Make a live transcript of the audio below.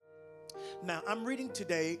Now, I'm reading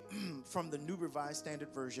today from the New Revised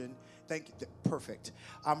Standard Version. Thank you. Perfect.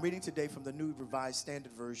 I'm reading today from the New Revised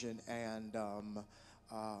Standard Version, and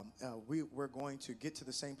we're going to get to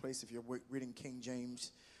the same place if you're reading King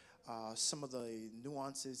James. Some of the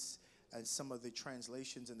nuances and some of the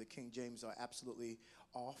translations in the King James are absolutely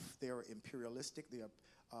off. They're imperialistic.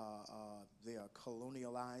 They are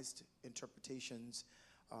colonialized interpretations.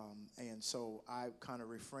 And so I kind of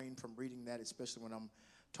refrain from reading that, especially when I'm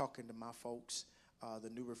talking to my folks. The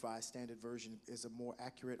New Revised Standard Version is a more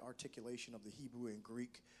accurate articulation of the Hebrew and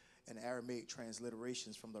Greek and Aramaic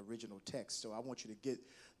transliterations from the original text. So I want you to get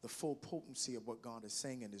the full potency of what God is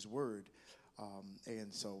saying in His Word.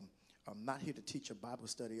 And so I'm not here to teach a Bible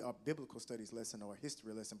study or biblical studies lesson or a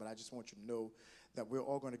history lesson, but I just want you to know that we're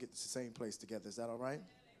all going to get to the same place together. Is that all right?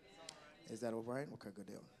 Is that all right? Okay, good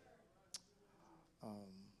deal.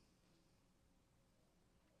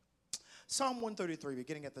 Psalm 133,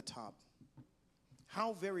 beginning at the top.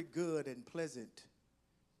 How very good and pleasant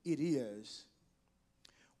it is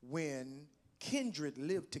when kindred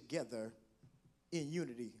live together in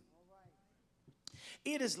unity.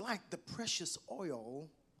 It is like the precious oil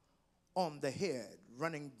on the head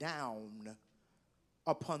running down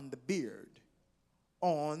upon the beard,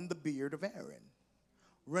 on the beard of Aaron,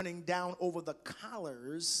 running down over the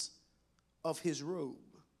collars of his robe.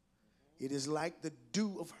 It is like the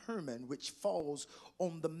dew of Hermon, which falls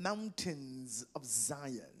on the mountains of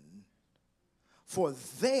Zion. For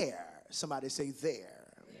there, somebody say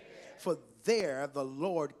there. For there the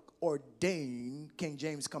Lord ordained, King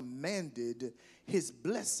James commanded, his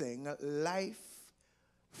blessing, life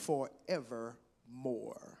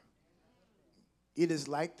forevermore. It is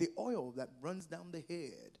like the oil that runs down the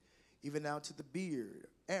head, even down to the beard,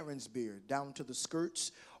 Aaron's beard, down to the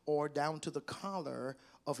skirts or down to the collar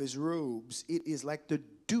of his robes. It is like the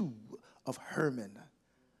dew of Hermon,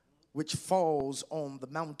 which falls on the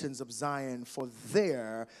mountains of Zion. For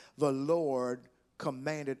there the Lord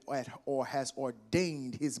commanded or has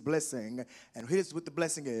ordained his blessing. And here's what the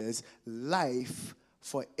blessing is: life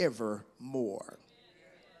forevermore.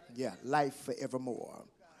 Yeah, life forevermore.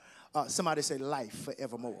 Somebody say life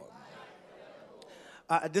forevermore.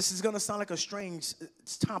 This is going to sound like a strange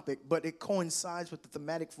topic, but it coincides with the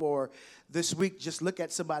thematic for this week. Just look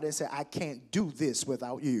at somebody and say, I can't do this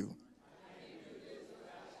without you.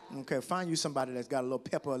 Okay, find you somebody that's got a little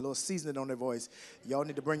pepper, a little seasoning on their voice. Y'all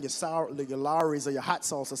need to bring your Lawry's or your hot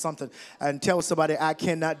sauce or something and tell somebody, I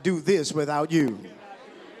cannot do this without you.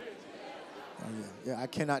 Oh, yeah, I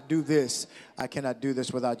cannot do this. I cannot do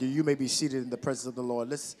this without you. You may be seated in the presence of the Lord.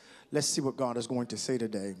 Let's see what God is going to say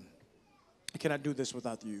today. I cannot do this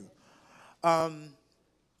without you.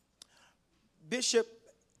 Bishop,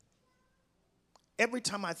 every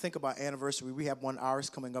time I think about anniversary, we have one ours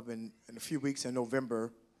coming up in a few weeks in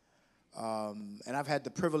November. And I've had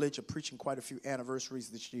the privilege of preaching quite a few anniversaries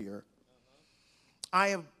this year. I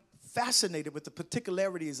am fascinated with the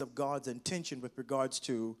particularities of God's intention with regards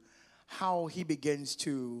to how he begins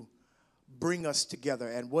to bring us together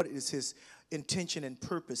and what is his intention and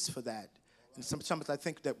purpose for that. And sometimes I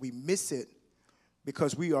think that we miss it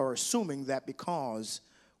because we are assuming that because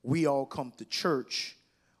we all come to church,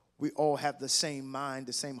 we all have the same mind,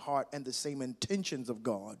 the same heart, and the same intentions of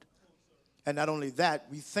God. And not only that,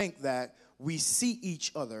 we think that we see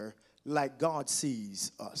each other like God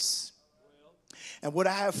sees us. And what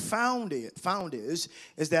I have found is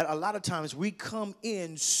that a lot of times we come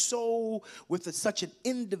in so with such an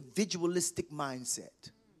individualistic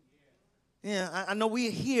mindset. Yeah, I know we're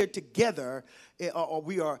here together or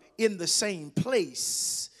we are in the same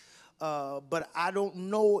place, but I don't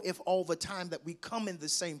know if all the time that we come in the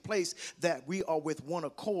same place that we are with one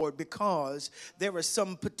accord, because there are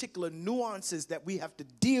some particular nuances that we have to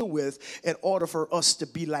deal with in order for us to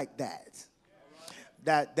be like that.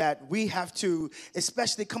 That we have to,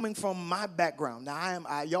 especially coming from my background.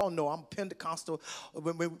 Now, y'all know I'm Pentecostal.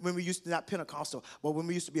 When we used to, not Pentecostal, but when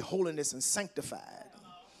we used to be holiness and sanctified.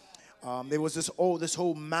 There was this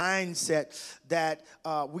whole mindset that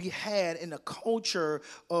we had in a culture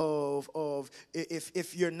of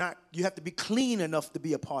if you're not, you have to be clean enough to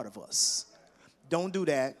be a part of us. Don't do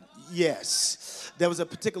that. Yes. There was a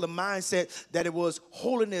particular mindset that it was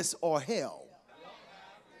holiness or hell.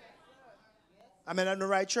 I mean, I'm in the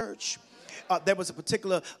right church. There was a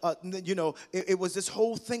particular, it was this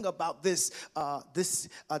whole thing about this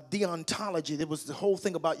deontology. There was the whole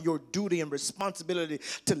thing about your duty and responsibility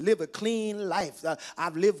to live a clean life.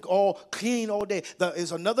 I've lived all clean all day. There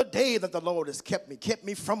is another day that the Lord has kept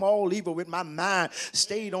me from all evil, with my mind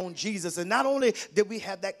stayed on Jesus. And not only did we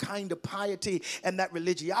have that kind of piety and that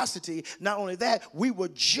religiosity, not only that, we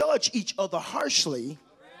would judge each other harshly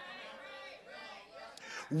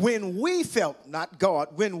when we felt, not God,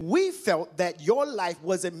 when we felt that your life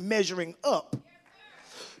wasn't measuring up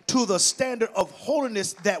to the standard of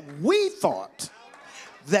holiness that we thought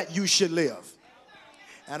that you should live.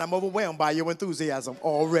 And I'm overwhelmed by your enthusiasm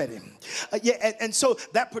already. And so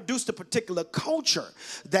that produced a particular culture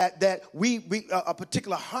that we a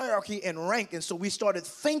particular hierarchy and rank. And so we started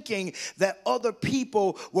thinking that other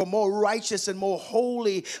people were more righteous and more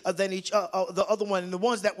holy than the other one. And the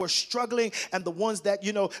ones that were struggling and the ones that,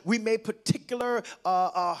 we made particular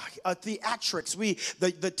theatrics.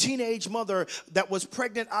 The teenage mother that was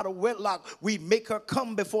pregnant out of wedlock, we make her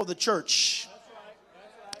come before the church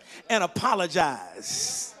and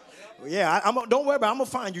apologize. Yeah, don't worry about it. I'm going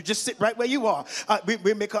to find you. Just sit right where you are.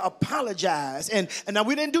 We make her apologize. And now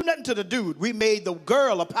we didn't do nothing to the dude. We made the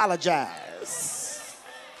girl apologize,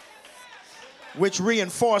 which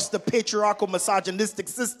reinforced the patriarchal misogynistic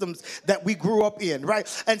systems that we grew up in,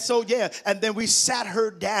 right? And so, and then we sat her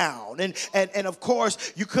down. And of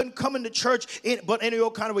course, you couldn't come into church but any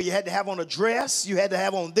old kind of way. You had to have on a dress. You had to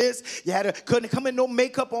have on this. Couldn't come in no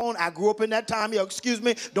makeup on. I grew up in that time. Excuse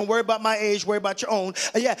me. Don't worry about my age. Worry about your own.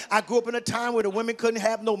 I grew up in a time where the women couldn't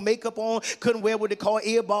have no makeup on. Couldn't wear what they call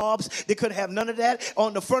earbobs. They couldn't have none of that.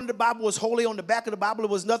 On the front of the Bible was holy. On the back of the Bible it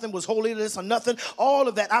was nothing. Was holy this or nothing. All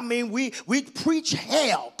of that. I mean, we preach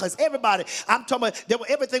hell, because everybody, I'm talking about,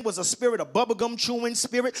 everything was a spirit, a bubblegum chewing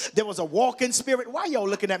spirit. There was a walking spirit. Why y'all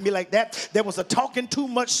looking at me like that? There was a talking too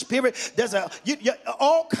much spirit. There's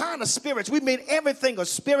all kind of spirits. We made everything a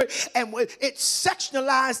spirit, and it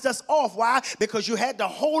sectionalized us off. Why? Because you had the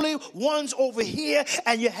holy ones over here,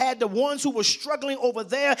 and you had the ones who were struggling over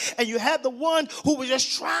there, and you had the one who was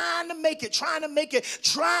just trying to make it, trying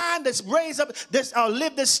to raise up this,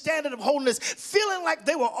 live this standard of holiness, feeling like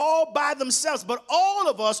they were all by themselves. But all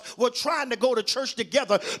of us were trying to go to church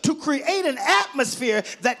together to create an atmosphere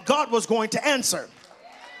that God was going to answer.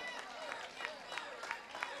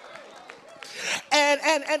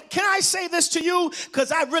 And can I say this to you?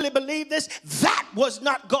 Because I really believe this. That was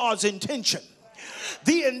not God's intention.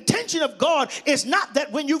 The intention of God is not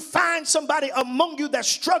that when you find somebody among you that's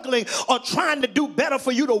struggling or trying to do better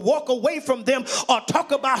for you to walk away from them or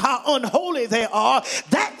talk about how unholy they are.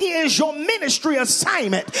 That is your ministry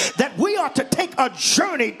assignment, that we are to take a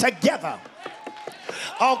journey together.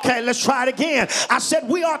 Okay, let's try it again. I said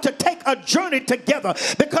we are to take a journey together,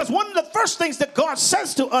 because one of the first things that God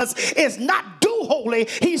says to us is not do holy.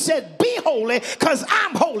 He said be holy because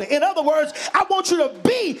I'm holy. In other words, I want you to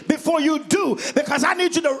be before you do, because I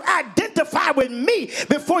need you to identify with me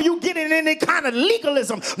before you get in any kind of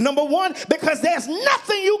legalism. Number one, because there's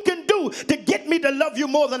nothing you can do to get me to love you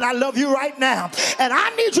more than I love you right now. And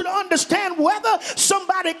I need you to understand, whether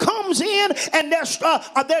somebody comes in and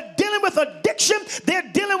they're dealing with addiction, they're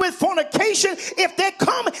dealing with fornication, if they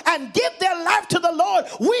come and give their life to the Lord,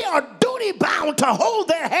 we are duty bound to hold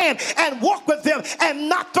their hand and walk with them and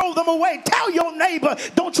not throw them away. Tell your neighbor,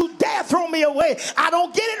 don't you dare throw me away. I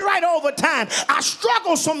don't get it right all the time. I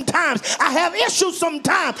struggle sometimes. I have issues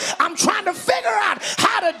sometimes. I'm trying to figure out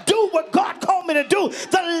how to do what God called me to do.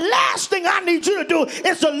 The last thing I need you to do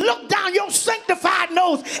is to look down your sanctified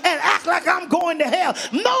nose and act like I'm going to hell.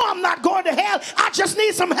 No, I'm not going to hell. I just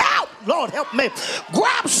need some help. Lord, help me.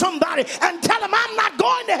 Grab somebody and tell them I'm not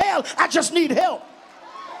going to hell. I just need help.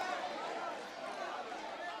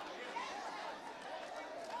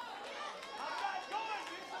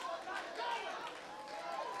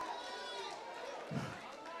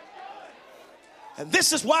 And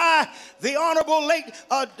this is why the Honorable late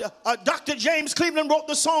Dr. James Cleveland wrote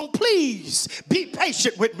the song, Please Be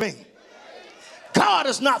Patient With Me. God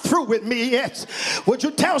is not through with me yet. Would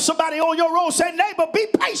you tell somebody on your road, say, neighbor, be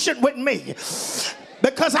patient with me,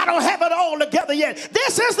 because I don't have it all together yet.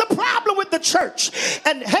 This is the problem with the church.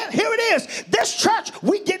 And here it is. This church,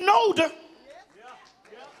 we getting older.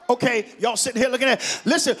 Okay, y'all sitting here looking at,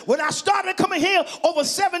 listen, when I started coming here over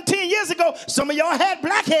 17 years ago, some of y'all had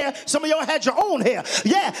black hair, some of y'all had your own hair.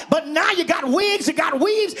 Yeah, but now you got wigs, you got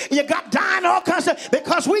weaves, you got dyeing, all kinds of stuff,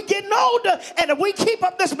 because we getting older. And if we keep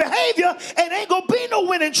up this behavior, it ain't gonna be no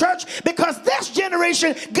winning church, because this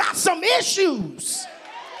generation got some issues.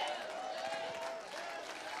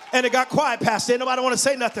 And it got quiet, Pastor. Nobody want to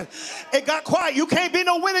say nothing. It got quiet. You can't be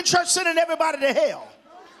no winning church sending everybody to hell.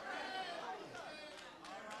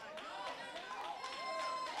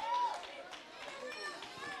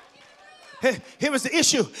 Here was the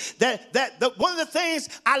issue one of the things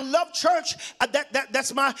I love church.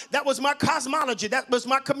 That was my cosmology. That was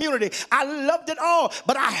my community. I loved it all,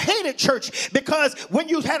 but I hated church because when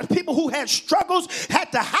you had people who had struggles,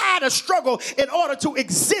 had to hide a struggle in order to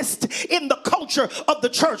exist in the culture of the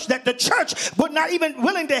church. That the church was not even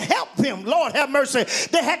willing to help them. Lord have mercy.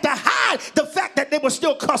 They had to hide the fact that they were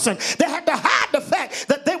still cussing. They had to hide the fact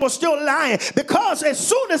that they were still lying, because as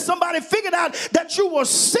soon as somebody figured out that you were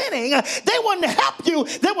sinning, they wouldn't help you.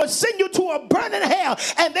 They would send you to a burning hell,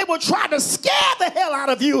 and they would try to scare the hell out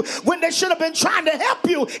of you when they should have been trying to help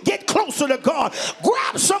you get closer to God.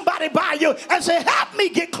 Grab somebody by you and say, help me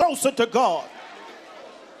get closer to God.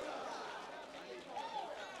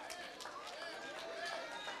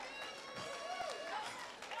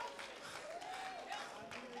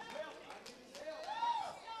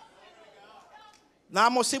 Now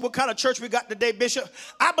I'm going to see what kind of church we got today, Bishop.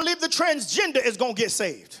 I believe the transgender is going to get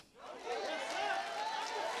saved.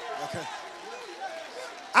 Okay.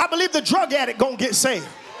 I believe the drug addict going to get saved.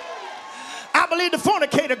 I believe the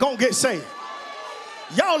fornicator going to get saved.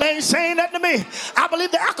 Y'all ain't saying that to me. I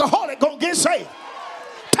believe the alcoholic going to get saved.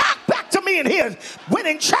 Talk back to me in here.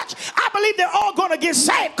 Winning church, I believe they're all going to get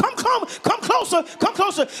saved. Come closer, come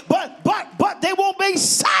closer. But they won't be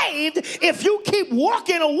saved if you keep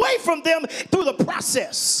walking away from them through the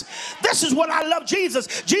process. This is what I love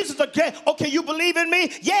Jesus. Jesus, okay, you believe in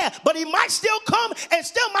me? Yeah, but he might still come and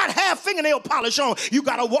still might have fingernail polish on. You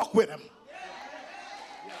got to walk with him.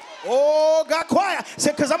 Oh, got quiet.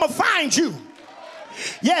 Said, because I'm going to find you.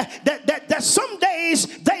 Yeah, that some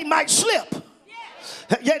days they might slip.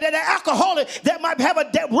 Yeah, that alcoholic that might have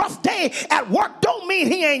a rough day at work don't mean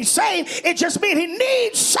he ain't saved. It just means he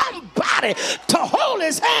needs somebody to hold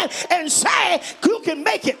his hand and say, you can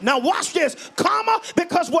make it. Now watch this, comma,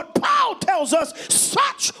 because what Paul tells us,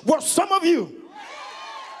 such were some of you.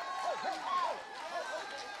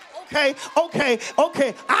 Okay.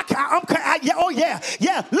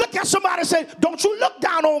 Yeah. Look at somebody and say, don't you look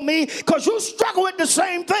down on me, because you struggle with the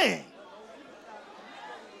same thing.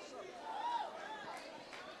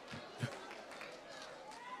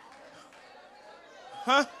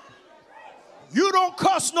 Huh? You don't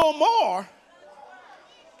cuss no more,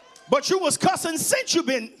 but you was cussing since you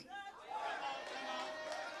been.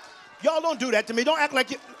 Y'all don't do that to me. Don't act like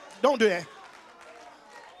you. Don't do that.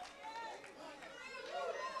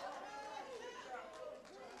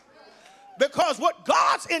 Because what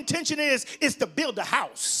God's intention is to build a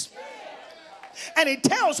house. And he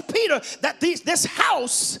tells Peter that this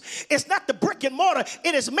house is not the brick and mortar.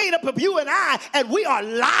 It is made up of you and I, and we are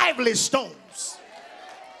lively stones.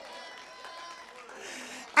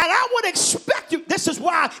 And I would expect you, this is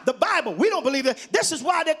why the Bible, we don't believe that. This is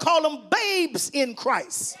why they call them babes in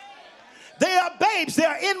Christ. They are babes. They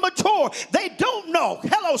are immature. They don't know.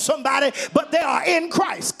 Hello, somebody, but they are in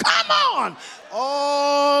Christ. Come on.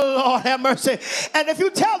 Oh, Lord have mercy. And if you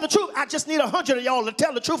tell the truth, I just need 100 of y'all to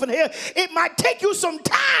tell the truth in here. It might take you some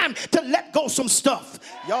time to let go some stuff.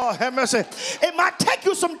 Y'all have mercy. It might take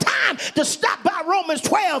you some time to stop by Romans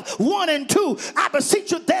 12, 1 and 2. I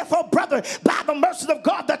beseech you, therefore, brother, by the mercies of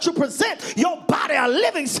God, that you present your body a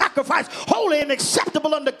living sacrifice, holy and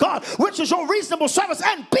acceptable unto God, which is your reasonable service.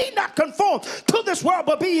 And be not conformed to this world,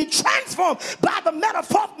 but be ye transformed by the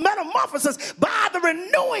metamorphosis, by the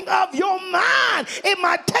renewing of your mind. It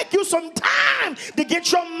might take you some time to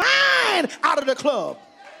get your mind out of the club.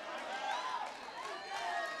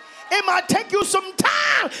 It might take you some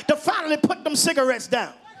time to finally put them cigarettes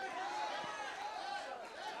down.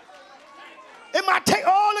 It might take,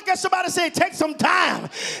 look at somebody say, take some time.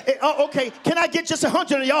 Okay, can I get just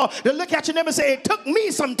 100 of y'all to look at your neighbor and say, it took me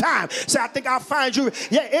some time. Say, I think I'll find you.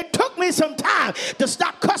 Yeah, it took me some time to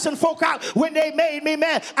stop cussing folk out when they made me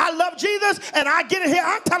mad. I love Jesus, and I get it here.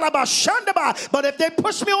 I'm talking about Shandaba. But if they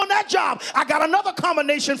push me on that job, I got another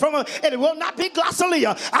combination from them, and it will not be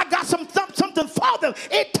glossolia. I got something for them.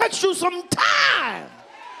 It takes you some time.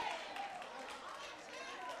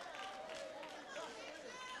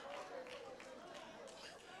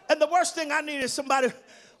 And the worst thing I need is somebody,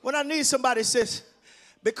 when I need somebody says,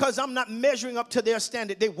 because I'm not measuring up to their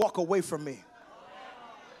standard, they walk away from me.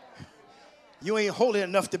 You ain't holy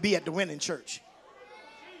enough to be at the winning church.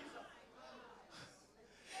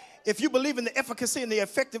 If you believe in the efficacy and the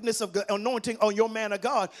effectiveness of the anointing on your man of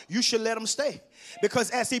God, you should let them stay.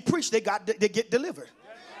 Because as he preached, they get delivered.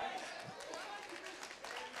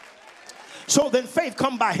 So then faith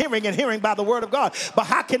come by hearing, and hearing by the word of God. But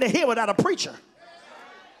how can they hear without a preacher?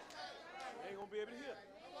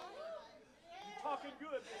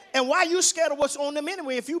 And why are you scared of what's on them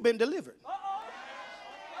anyway if you've been delivered?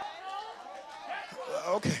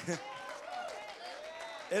 Okay.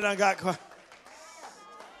 It done got quiet.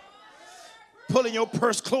 pulling your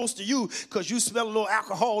purse close to you because you smell a little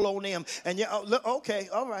alcohol on them. And you okay,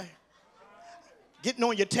 all right. Getting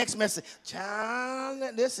on your text message,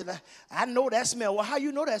 child, listen, I know that smell. Well, how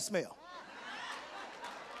you know that smell?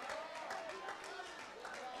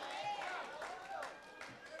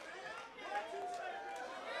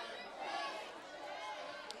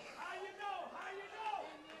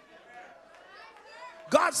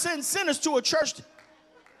 God sends sinners to a church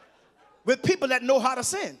with people that know how to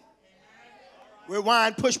sin.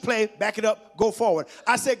 Rewind, push play, back it up, go forward.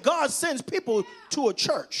 I said God sends people to a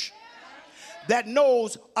church that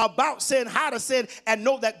knows about sin, how to sin, and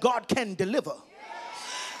know that God can deliver.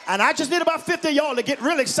 And I just need about 50 of y'all to get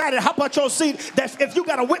real excited. How about your seat that if you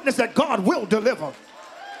got a witness that God will deliver?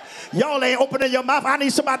 Y'all ain't opening your mouth. I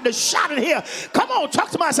need somebody to shout in here. Come on,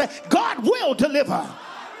 talk to me and say, God will deliver.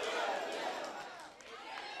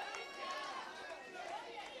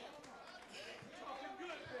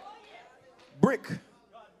 Brick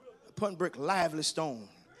upon brick, lively stone.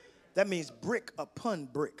 That means brick upon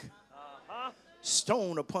brick.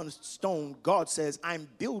 Stone upon stone. God says, I'm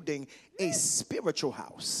building a spiritual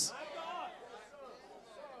house.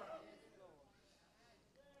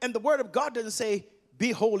 And the word of God doesn't say,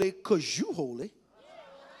 be holy because you holy.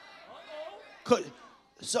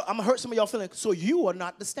 So I'm going to hurt some of y'all feeling, so you are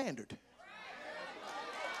not the standard.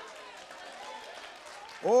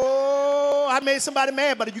 Oh, I made somebody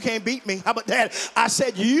mad, but you can't beat me. How about that? I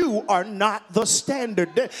said, you are not the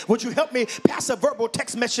standard. Would you help me pass a verbal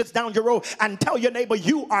text message down your road and tell your neighbor,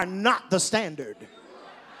 you are not the standard.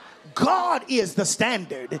 God is the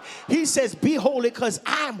standard. He says, be holy because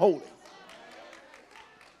I'm holy.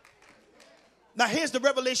 Now, here's the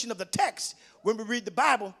revelation of the text when we read the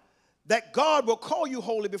Bible, that God will call you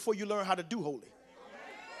holy before you learn how to do holy.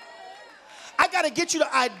 I got to get you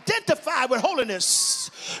to identify with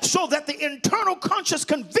holiness so that the internal conscious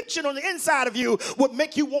conviction on the inside of you would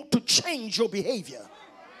make you want to change your behavior.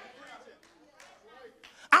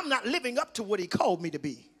 I'm not living up to what he called me to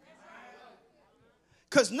be.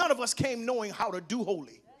 Because none of us came knowing how to do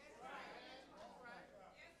holy.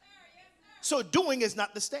 So doing is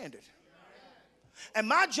not the standard. And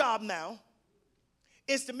my job now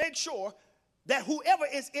is to make sure that whoever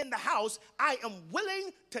is in the house, I am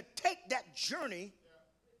willing to take that journey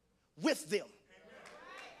with them.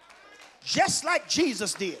 Just like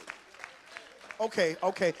Jesus did. Okay.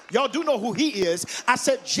 Y'all do know who he is. I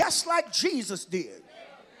said just like Jesus did.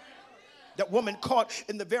 That woman caught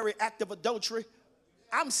in the very act of adultery.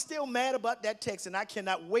 I'm still mad about that text, and I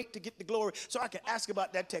cannot wait to get the glory so I can ask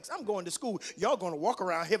about that text. I'm going to school. Y'all going to walk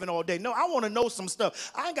around heaven all day. No, I want to know some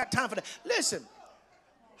stuff. I ain't got time for that. Listen.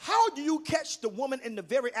 How do you catch the woman in the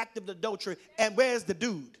very act of adultery, and where's the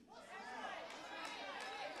dude?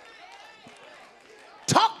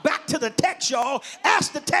 Talk back to the text, y'all.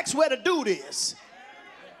 Ask the text where the dude is.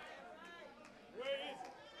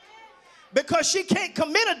 Because she can't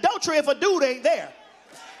commit adultery if a dude ain't there.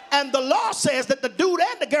 And the law says that the dude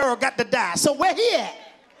and the girl got to die. So where he at?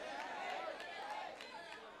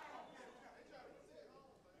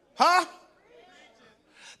 Huh?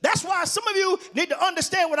 That's why some of you need to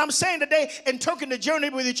understand what I'm saying today and taking the journey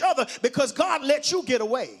with each other, because God let you get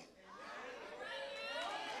away.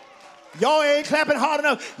 Y'all ain't clapping hard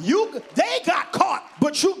enough. They got caught,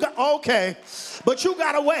 but you got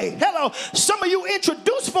away. Hello. Some of you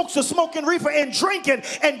introduced folks to smoking reefer and drinking,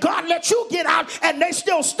 and God let you get out and they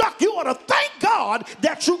still stuck. You ought to thank God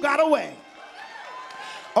that you got away.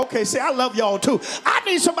 Okay, see, I love y'all too. I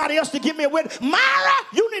need somebody else to give me a witness. Myra,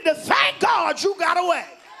 you need to thank God you got away.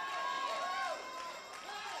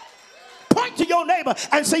 Point to your neighbor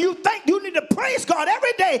and say you need to praise God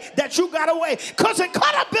every day that you got away, because it could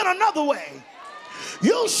have been another way.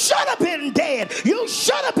 You should have been dead. You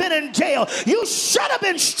should have been in jail. You should have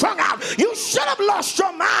been strung out. You should have lost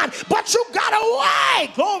your mind, but you got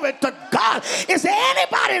away. Glory to God. Is there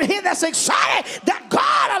anybody in here that's excited that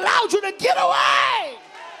God allowed you to get away?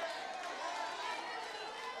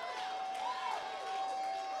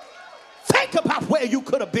 Think about where you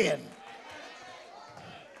could have been.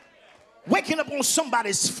 Waking up on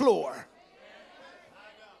somebody's floor,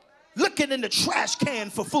 looking in the trash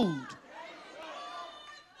can for food.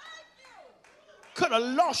 Could have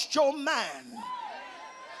lost your mind.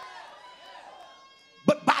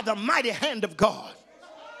 But by the mighty hand of God,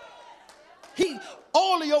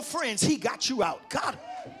 all of your friends, he got you out. God,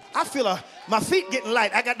 I feel my feet getting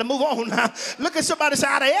light. I got to move on now. Look at somebody say,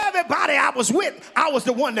 out of everybody I was with, I was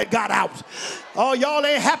the one that got out. Oh, y'all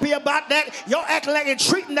ain't happy about that. Y'all acting like and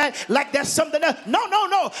treating that like that's something else. No.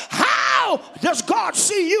 How does God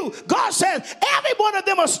see you? God says every one of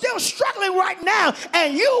them are still struggling right now,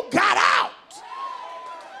 and you got out.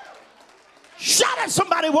 Shout at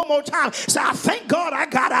somebody one more time. Say, I thank God I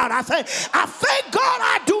got out. I thank God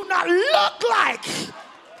I do not look like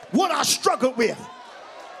what I struggled with.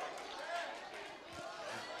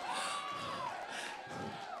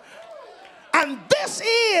 And this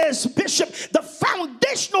is, Bishop, the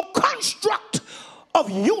foundational construct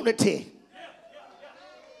of unity.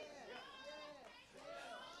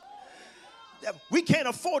 We can't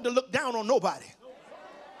afford to look down on nobody.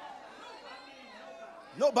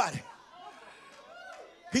 Nobody.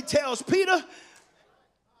 He tells Peter,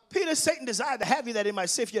 Satan desired to have you that he might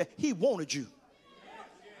sift you. He wanted you.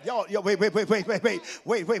 Y'all, wait. When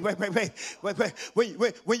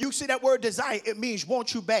you see that word desire, it means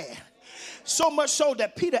want you bad. So much so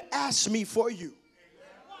that Peter asked me for you.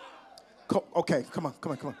 Okay, come on.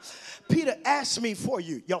 Peter asked me for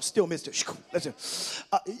you. Y'all still missed it. Listen,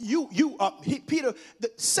 Peter,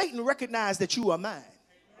 Satan recognized that you are mine.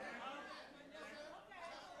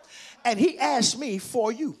 And he asked me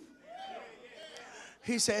for you.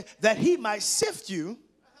 He said that he might sift you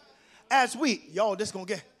as wheat. Y'all, this gonna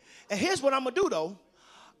get. And here's what I'm gonna do though.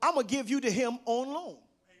 I'm gonna give you to him on loan.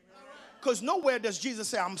 Because nowhere does Jesus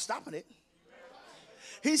say, I'm stopping it.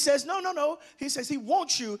 He says, no. He says he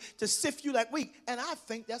wants you to sift you like wheat. And I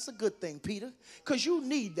think that's a good thing, Peter, because you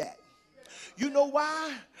need that. You know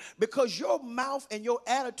why? Because your mouth and your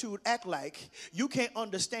attitude act like you can't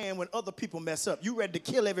understand when other people mess up. You ready to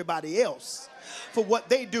kill everybody else for what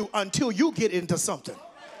they do until you get into something.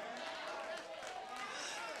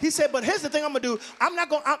 He said, but here's the thing I'm going to do. I'm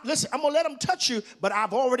going to let them touch you, but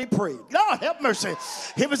I've already prayed. Lord, help mercy.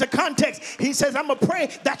 Here was the context. He says, I'm going to pray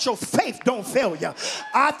that your faith don't fail you.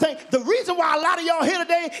 I think the reason why a lot of y'all here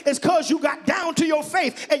today is because you got down to your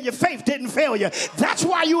faith and your faith didn't fail you. That's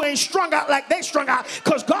why you ain't strung out like they strung out,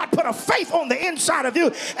 because God put a faith on the inside of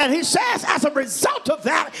you. And he says, as a result of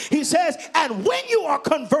that, he says, and when you are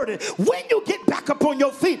converted, when you get back up on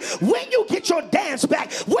your feet, when you get your dance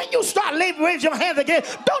back, when you start raising your hands again,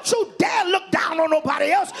 don't you dare look down on nobody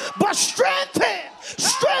else, but strengthen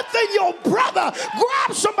your brother.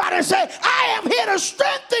 Grab somebody and say, I am here to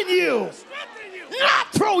strengthen you, not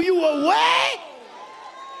throw you away.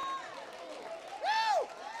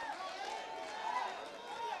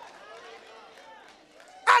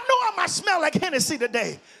 I know I might smell like Hennessy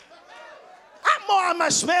today. I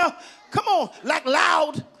might smell, come on, like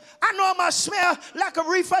loud. I know I might smell like a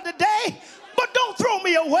reefer today, but don't throw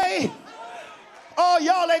me away. Oh,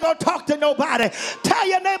 y'all ain't gonna talk to nobody. Tell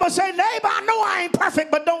your neighbor, say, neighbor, I know I ain't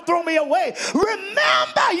perfect, but don't throw me away.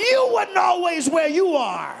 Remember, you wasn't always where you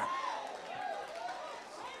are.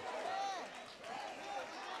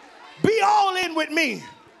 Be all in with me.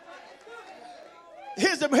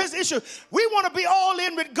 Here's the issue. We want to be all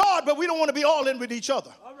in with God, but we don't want to be all in with each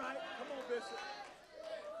other. All right, come on, Bishop.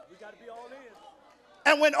 We got to be all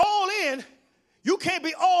in. And when all in, you can't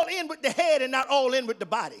be all in with the head and not all in with the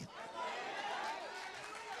body.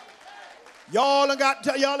 Y'all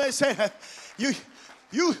ain't saying you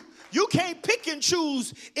can't pick and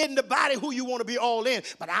choose in the body who you want to be all in.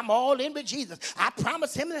 But I'm all in with Jesus. I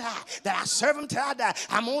promise him that I serve him till I die.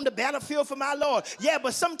 I'm on the battlefield for my Lord. Yeah,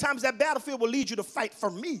 but sometimes that battlefield will lead you to fight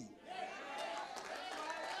for me.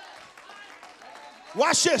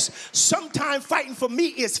 Watch this. Sometimes fighting for me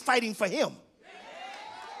is fighting for him.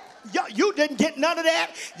 You didn't get none of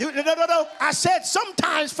that. No. I said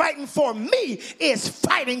sometimes fighting for me is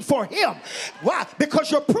fighting for him. Why?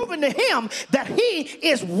 Because you're proving to him that he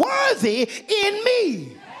is worthy in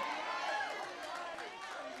me.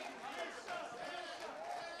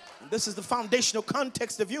 This is the foundational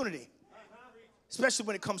context of unity, especially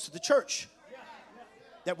when it comes to the church.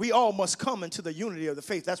 That we all must come into the unity of the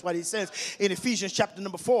faith. That's why he says in Ephesians chapter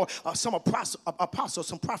number 4, some apostles,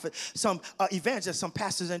 some prophets, some evangelists, some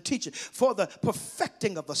pastors and teachers, for the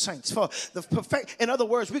perfecting of the saints. For the perfect. In other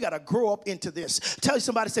words, we got to grow up into this. Tell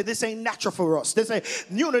somebody, say, this ain't natural for us. This ain't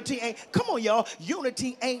unity. Come on, y'all.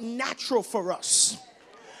 Unity ain't natural for us.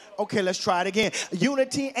 Okay, let's try it again.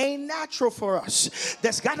 Unity ain't natural for us.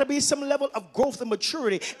 There's got to be some level of growth and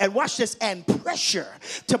maturity, and watch this, and pressure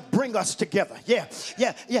to bring us together. Yeah.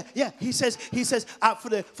 He says,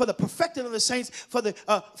 for the perfecting of the saints, for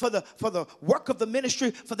the work of the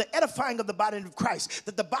ministry, for the edifying of the body of Christ.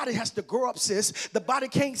 That the body has to grow up, sis. The body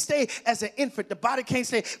can't stay as an infant. The body can't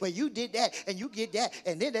say, well, you did that and you did that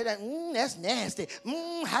and then that. That's nasty.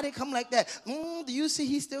 How they come like that? Do you see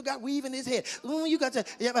he still got weave in his head? You got to.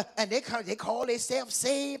 Yeah, and they call themselves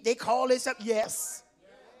saved. They call themselves, yes.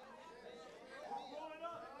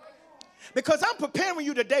 Because I'm preparing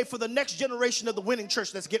you today for the next generation of the winning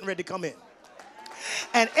church that's getting ready to come in.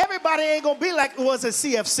 And everybody ain't going to be like it was at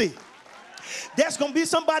CFC. There's going to be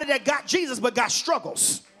somebody that got Jesus but got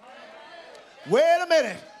struggles. Wait a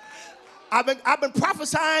minute. I've been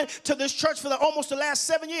prophesying to this church for almost the last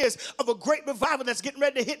 7 years of a great revival that's getting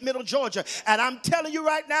ready to hit Middle Georgia. And I'm telling you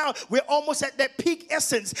right now, we're almost at that peak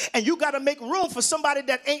essence. And you got to make room for somebody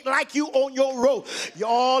that ain't like you on your road.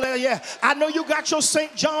 Y'all, yeah. I know you got your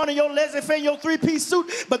St. John and your laissez-faire, your three-piece suit,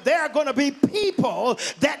 but there are going to be people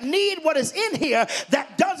that need what is in here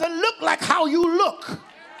that doesn't look like how you look.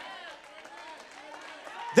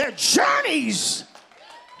 Their journeys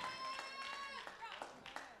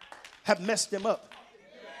have messed them up.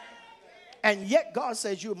 And yet God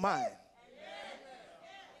says, you're mine.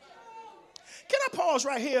 Can I pause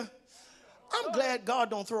right here? I'm glad God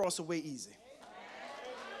don't throw us away easy.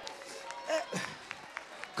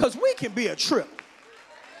 Because we can be a trip.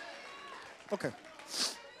 Okay.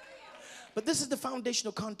 But this is the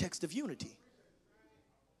foundational context of unity.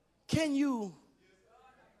 Can you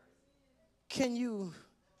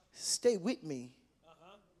stay with me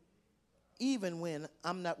even when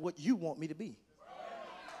I'm not what you want me to be?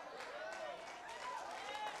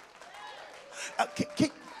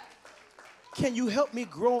 Can you help me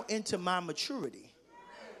grow into my maturity?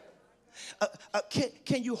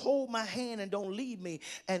 Can you hold my hand and don't leave me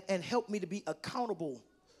and help me to be accountable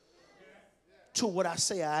to what I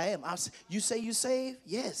say I am? You say you saved?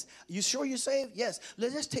 Yes. You sure you saved? Yes.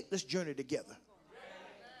 Let's take this journey together.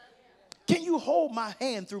 Can you hold my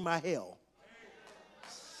hand through my hell?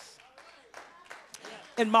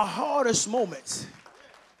 In my hardest moments,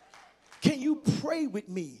 can you pray with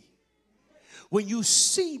me when you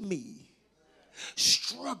see me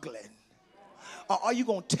struggling? Or are you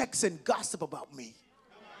going to text and gossip about me?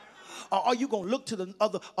 Or are you going to look to the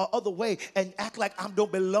other way and act like I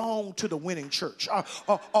don't belong to the winning church?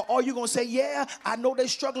 Or are you going to say, yeah, I know they're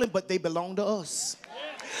struggling, but they belong to us.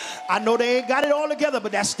 I know they ain't got it all together,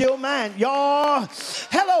 but that's still mine. Y'all,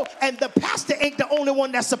 hello. And the pastor ain't the only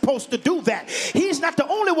one that's supposed to do that. He's not the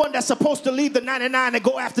only one that's supposed to leave the 99 and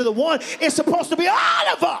go after the one. It's supposed to be all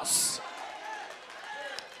of us.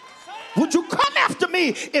 Would you come after me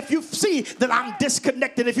if you see that I'm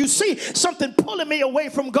disconnected? If you see something pulling me away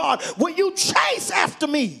from God, will you chase after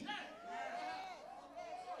me?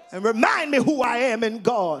 And remind me who I am in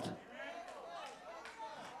God.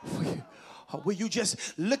 Or will you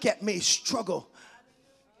just look at me struggle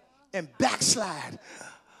and backslide?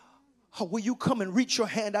 Or will you come and reach your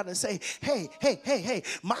hand out and say, hey,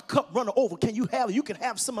 my cup running over. You can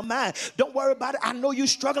have some of mine. Don't worry about it. I know you're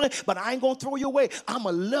struggling, but I ain't going to throw you away. I'm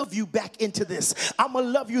going to love you back into this. I'm going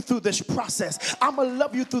to love you through this process. I'm going to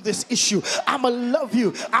love you through this issue. I'm going to love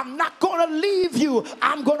you. I'm not going to leave you.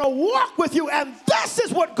 I'm going to walk with you. And this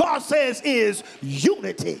is what God says is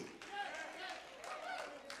unity.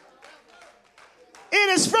 It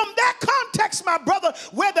is from that context, my brother,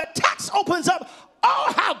 where the text opens up.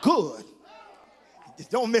 Oh, how good.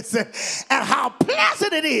 Don't miss it. And how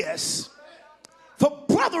pleasant it is for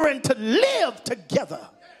brethren to live together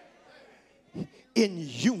in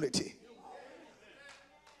unity.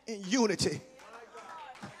 In unity.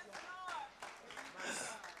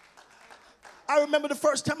 I remember the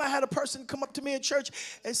first time I had a person come up to me in church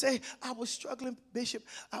and say, I was struggling, Bishop.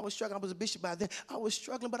 I was a bishop by then. I was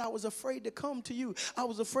struggling, but I was afraid to come to you. I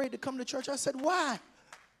was afraid to come to church. I said, why?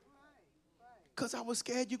 Because I was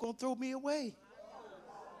scared you're going to throw me away.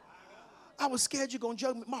 I was scared you're going to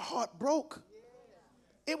judge me. My heart broke.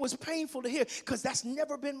 It was painful to hear because that's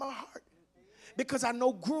never been my heart. Because I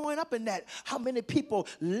know growing up in that, how many people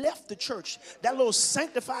left the church, that little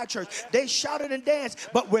sanctified church. They shouted and danced,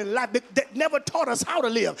 but we're like, they never taught us how to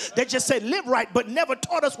live. They just said live right, but never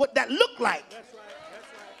taught us what that looked like. That's right.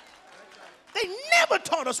 That's right. They never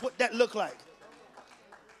taught us what that looked like.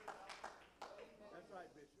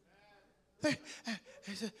 That's right,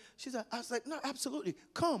 Bishop. She said, I was like, no, absolutely,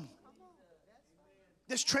 come.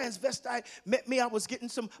 This transvestite met me. I was getting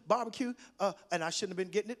some barbecue, and I shouldn't have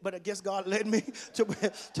been getting it, but I guess God led me to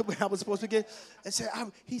where I was supposed to get.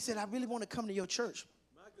 And he said, I really want to come to your church.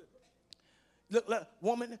 Look,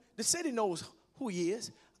 woman, the city knows who he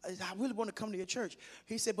is. I really want to come to your church.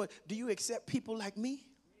 He said, but do you accept people like me?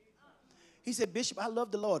 He said, Bishop, I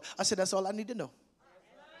love the Lord. I said, that's all I need to know.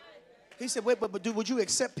 He said, wait, but would you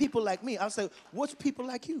accept people like me? I said, what's people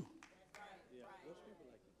like you?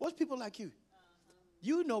 What's people like you?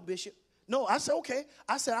 You know, Bishop. No, I said, okay.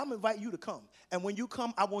 I said, I'm inviting you to come. And when you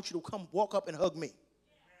come, I want you to come walk up and hug me.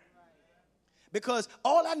 Because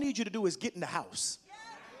all I need you to do is get in the house.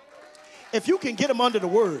 If you can get them under the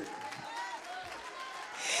word.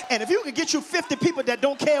 And if you can get you 50 people that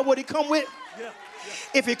don't care what he come with.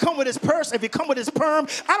 If he come with his purse, if he come with his perm,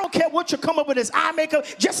 I don't care what you come up with his eye makeup,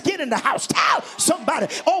 just get in the house. Tell somebody,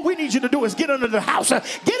 all we need you to do is get under the house.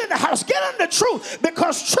 Get in the house, get under the truth,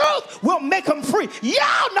 because truth will make them free.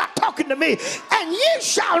 Y'all not talking to me. And ye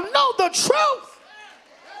shall know the truth.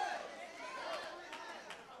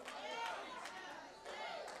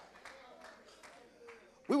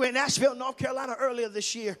 We were in Asheville, North Carolina earlier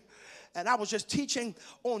this year, and I was just teaching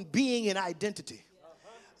on being and identity.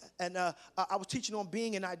 And I was teaching on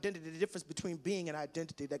being and identity, the difference between being and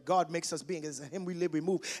identity, that God makes us being. Is in him we live, we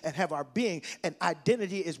move, and have our being. And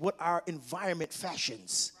identity is what our environment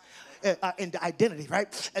fashions. In the identity,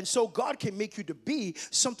 right? And so God can make you to be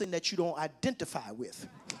something that you don't identify with.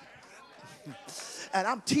 And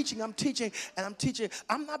I'm teaching.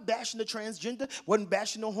 I'm not bashing the transgender, wasn't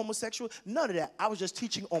bashing no homosexual, none of that. I was just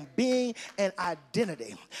teaching on being and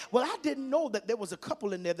identity. Well, I didn't know that there was a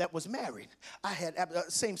couple in there that was married. I had a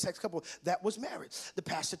same-sex couple that was married. The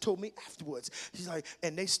pastor told me afterwards. He's like,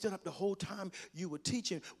 and they stood up the whole time you were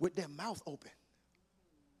teaching with their mouth open.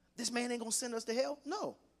 This man ain't going to send us to hell?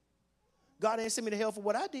 No. God ain't sent me to hell for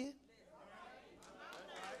what I did.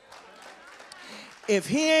 If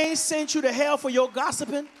he ain't sent you to hell for your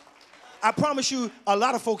gossiping, I promise you a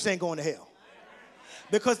lot of folks ain't going to hell.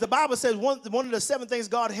 Because the Bible says one of the 7 things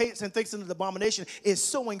God hates and thinks is an abomination is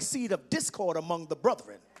sowing seed of discord among the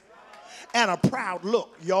brethren. And a proud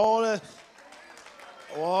look. Y'all,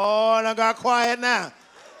 I got quiet now.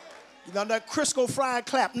 You know that Crisco fried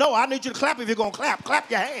clap. No, I need you to clap if you're going to clap. Clap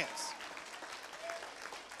your hands.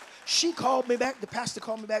 She called me back, the pastor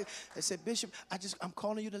called me back and said, Bishop, I'm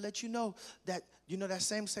calling you to let you know that, you know, that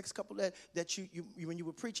same-sex couple that you when you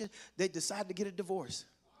were preaching, they decided to get a divorce.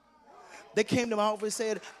 They came to my office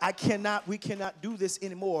and said, we cannot do this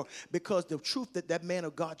anymore because the truth that man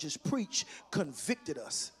of God just preached convicted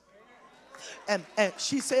us. And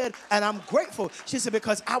she said, and I'm grateful, she said,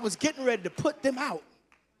 because I was getting ready to put them out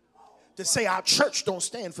to say our church don't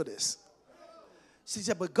stand for this. She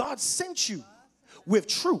said, but God sent you with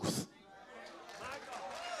truth.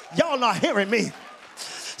 Y'all not hearing me.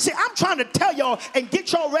 See, I'm trying to tell y'all and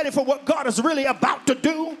get y'all ready for what God is really about to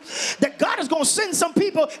do. That God is going to send some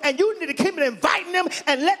people and you need to keep inviting them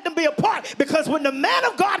and let them be a part. Because when the man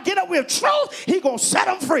of God get up with truth, he's going to set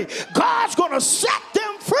them free. God's going to set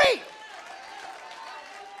them free.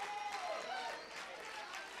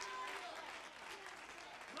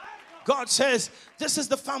 God says this is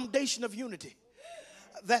the foundation of unity.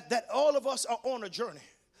 That all of us are on a journey.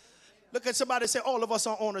 Look at somebody and say, all of us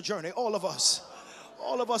are on a journey. All of us.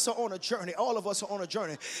 All of us are on a journey. All of us are on a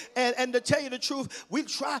journey. And to tell you the truth, we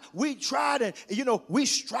tried and, you know, we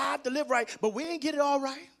strive to live right, but we didn't get it all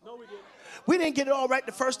right. No, we didn't. We didn't get it all right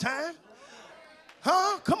the first time.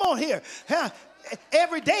 Huh? Come on here.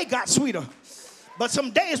 Every day got sweeter. But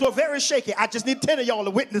some days were very shaky. I just need 10 of y'all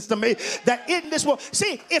to witness to me that in this world.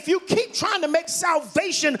 See, if you keep trying to make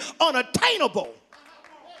salvation unattainable,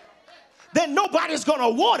 then nobody's going to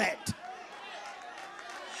want it.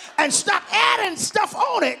 And stop adding stuff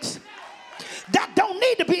on it that don't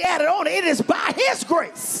need to be added on it. It is by his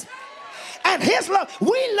grace and his love.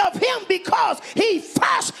 We love him because he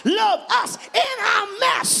first loved us in our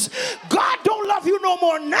mess. God don't love you no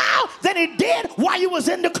more now than he did while you was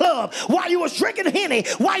in the club, while you was drinking Henny,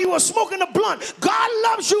 while you was smoking the blunt. God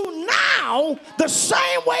loves you now the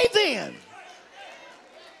same way then.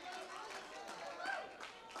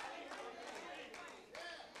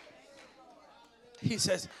 He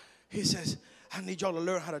says, I need y'all to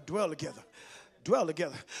learn how to dwell together. Dwell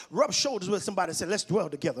together. Rub shoulders with somebody and say, let's dwell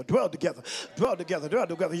together. Dwell together. Dwell together. Dwell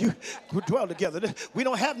together. You dwell together. We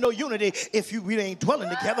don't have no unity if we ain't dwelling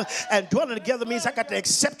together. And dwelling together means I got to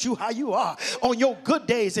accept you how you are on your good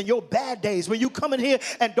days and your bad days. When you come in here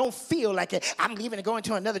and don't feel like it, I'm leaving and going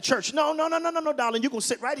to another church. No, darling. You're going to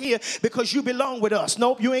sit right here because you belong with us.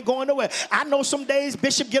 Nope, you ain't going nowhere. I know some days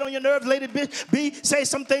Bishop get on your nerves, Lady B say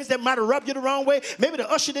some things that might have rubbed you the wrong way. Maybe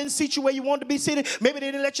the usher didn't seat you where you wanted to be seated. Maybe they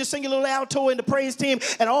didn't let you sing your little alto in the praise team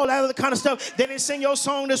and all that other kind of stuff. They didn't sing your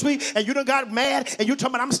song this week and you done got mad and you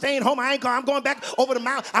talking about I'm staying home. I ain't going. I'm going back over to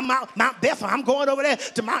Mount Bethel. I'm going over there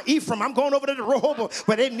to Mount Ephraim. I'm going over to the Rehoboth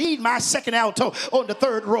where they need my second alto on the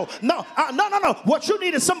third row. No. What you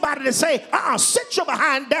need is somebody to say, sit your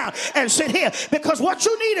behind down and sit here, because what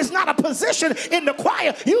you need is not a position in the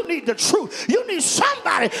choir. You need the truth. You need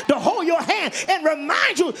somebody to hold your hand and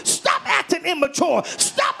remind you, stop acting immature.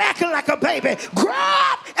 Stop acting like a baby. Grow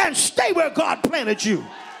up and stay where God planted you.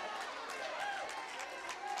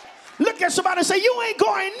 Look at somebody and say, you ain't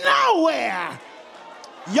going nowhere.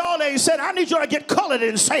 Y'all ain't said, I need you to get colored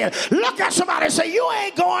and say it. Look at somebody and say, you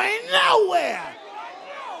ain't going nowhere.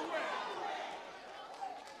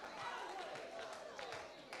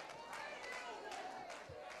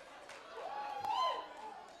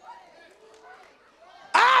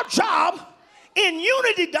 in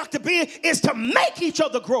unity, Dr. B, is to make each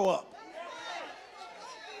other grow up.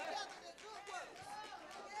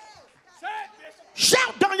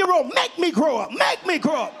 Shout down your road, make me grow up, make me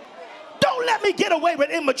grow up. Don't let me get away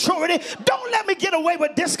with immaturity. Don't let me get away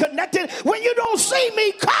with disconnected. When you don't see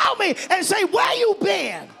me, call me and say, where you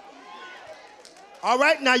been? All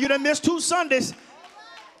right, now you done missed 2 Sundays.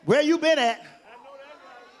 Where you been at?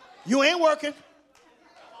 You ain't working.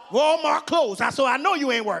 Walmart closed. So I know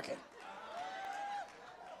you ain't working.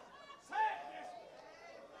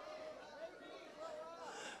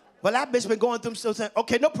 Well, that bitch been going through still saying,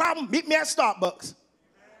 okay, no problem. Meet me at Starbucks.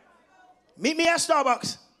 Meet me at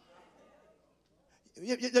Starbucks.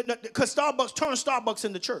 Because Starbucks, turn Starbucks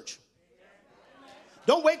into church.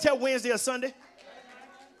 Don't wait till Wednesday or Sunday.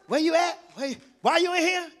 Where you at? Why you in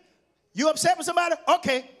here? You upset with somebody?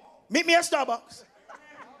 Okay, meet me at Starbucks.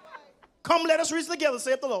 Come, let us reason together,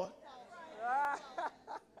 saith the Lord.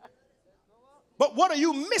 But what are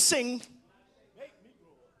you missing?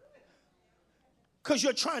 Because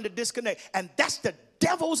you're trying to disconnect. And that's the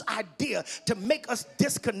devil's idea, to make us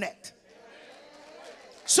disconnect.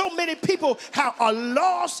 So many people are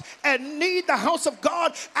lost and need the house of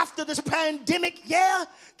God after this pandemic. Yeah.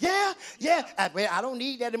 I don't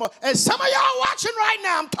need that anymore. And some of y'all watching right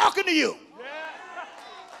now, I'm talking to you.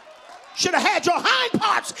 Should have had your hind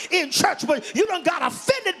parts in church, but you done got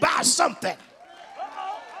offended by something.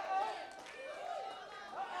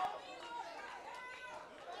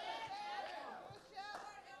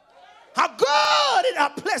 How good and how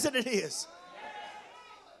pleasant it is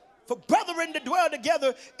for brethren to dwell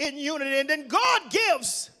together in unity. And then God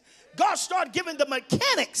started giving the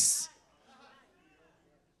mechanics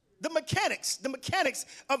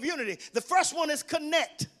of unity. The first one is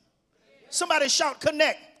connect. Somebody shout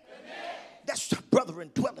connect. That's brethren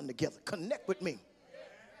dwelling together. Connect with me.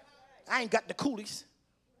 I ain't got the coolies.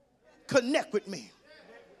 Connect with me.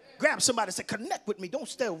 Grab somebody and say, connect with me. Don't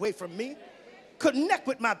stay away from me. Connect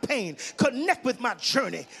with my pain. Connect with my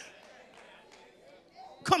journey.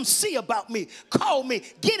 Come see about me. Call me.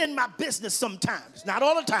 Get in my business sometimes. Not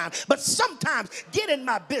all the time, but sometimes get in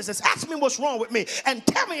my business. Ask me what's wrong with me. And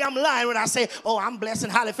tell me I'm lying when I say, oh, I'm blessed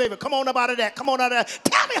and highly favored. Come on up out of that. Come on out of that.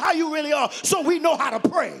 Tell me how you really are so we know how to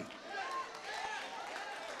pray.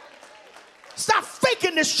 Stop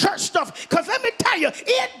faking this church stuff, because let me tell you,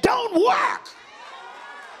 it don't work.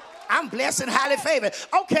 I'm blessed and highly favored.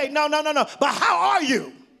 Okay, no. But how are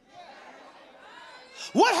you?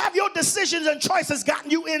 What have your decisions and choices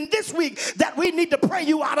gotten you in this week that we need to pray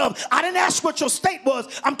you out of? I didn't ask what your state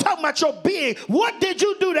was. I'm talking about your being. What did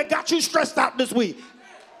you do that got you stressed out this week?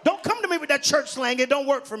 Don't come to me with that church slang. It don't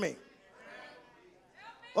work for me.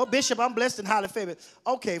 Oh, Bishop, I'm blessed and highly favored.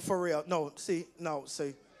 Okay, for real. No, see.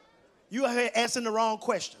 You are here answering the wrong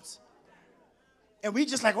questions. And we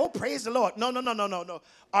just like, oh, praise the Lord. No.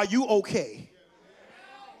 Are you okay?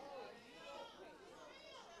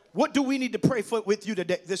 What do we need to pray for with you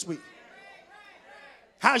today, this week?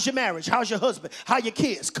 How's your marriage? How's your husband? How are your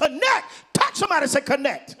kids? Connect. Talk somebody, say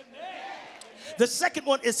connect. The second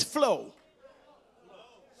one is flow.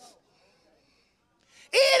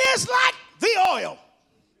 It is like the oil,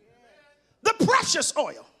 the precious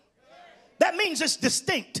oil. That means it's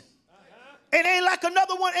distinct. It ain't like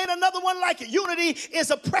another one like it. Unity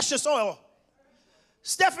is a precious oil.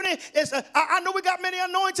 Stephanie, I know we got many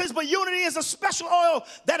anointings, but unity is a special oil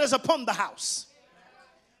that is upon the house.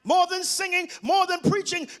 More than singing, more than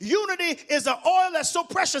preaching, unity is an oil that's so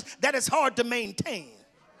precious that it's hard to maintain.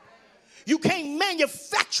 You can't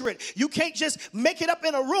manufacture it. You can't just make it up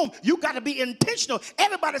in a room. You got to be intentional.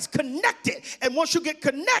 Everybody's connected. And once you get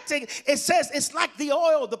connected, it says it's like the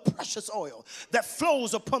oil, the precious oil that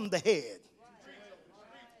flows upon the head,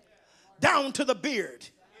 down to the beard,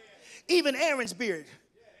 even Aaron's beard,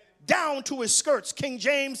 down to his skirts, King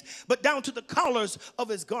James, but down to the collars of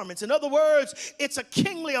his garments. In other words, it's a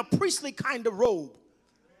kingly, a priestly kind of robe.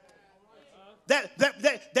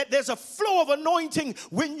 That there's a flow of anointing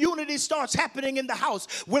when unity starts happening in the house,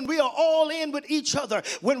 when we are all in with each other,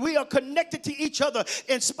 when we are connected to each other,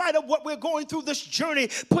 in spite of what we're going through. This journey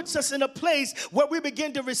puts us in a place where we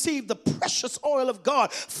begin to receive the precious oil of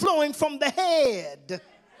God flowing from the head,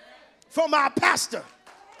 from our pastor.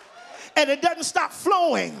 And it doesn't stop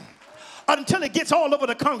flowing until it gets all over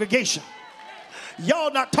the congregation.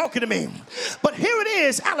 Y'all not talking to me. But here it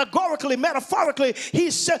is, allegorically, metaphorically.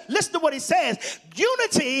 Listen to what he says.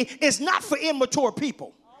 Unity is not for immature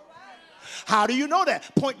people. How do you know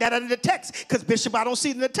that? Point that out of the text, because Bishop, I don't see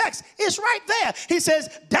it in the text. It's right there. He says,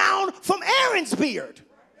 down from Aaron's beard.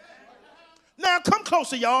 Now come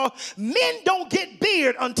closer, y'all. Men don't get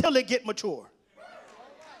beard until they get mature.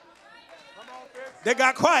 They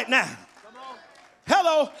got quiet now.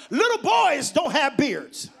 Hello, little boys don't have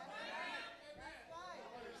beards.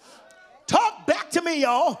 Talk back to me,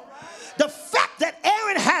 y'all. The fact that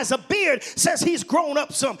Aaron has a beard says he's grown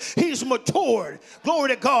up some. He's matured. Glory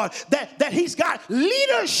to God. That he's got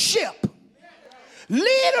leadership.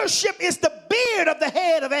 Leadership is the beard of the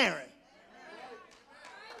head of Aaron.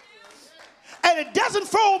 And it doesn't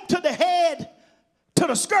flow to the head, to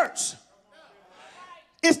the skirts.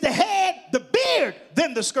 It's the head, the beard,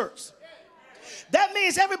 then the skirts. That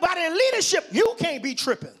means everybody in leadership, you can't be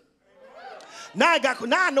tripping. Now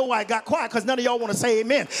I know why I got quiet, because none of y'all want to say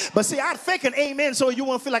amen. But see, I'm faking amen so you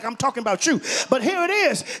won't feel like I'm talking about you. But here it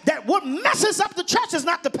is, that what messes up the church is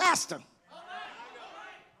not the pastor.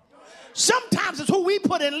 Sometimes it's who we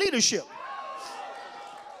put in leadership.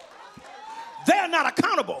 They're not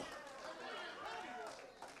accountable.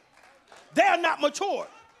 They're not mature.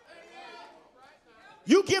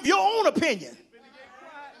 You give your own opinion.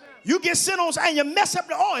 You get sent on and you mess up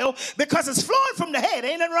the oil because it's flowing from the head.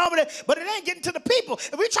 Ain't nothing wrong with it, but it ain't getting to the people.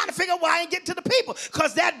 And we're trying to figure out why it ain't getting to the people.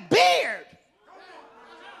 Because that beard.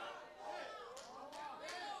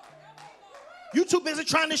 You too busy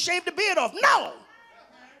trying to shave the beard off. No.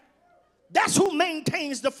 That's who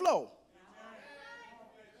maintains the flow.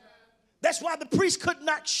 That's why the priest could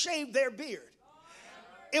not shave their beard.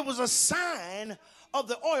 It was a sign of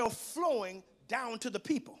the oil flowing down to the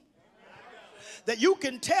people. That you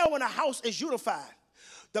can tell when a house is unified.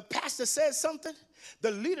 The pastor says something, the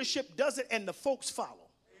leadership does it, and the folks follow.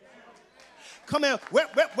 Come here. Where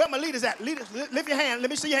my leaders at? Leaders, lift your hand. Let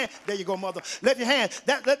me see your hand. There you go, mother. Lift your hand.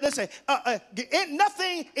 Listen,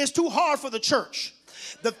 nothing is too hard for the church.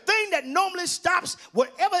 The thing that normally stops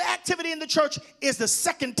whatever activity in the church is the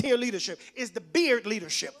second tier leadership, is the beard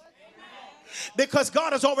leadership. Because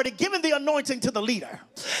God has already given the anointing to the leader.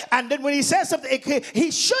 And then when he says something,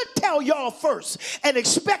 he should tell y'all first and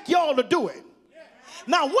expect y'all to do it.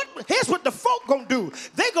 Now, here's what the folk gonna do.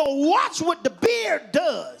 They gonna watch what the beard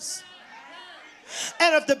does.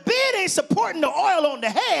 And if the beard ain't supporting the oil on the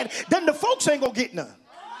head, then the folks ain't gonna get none.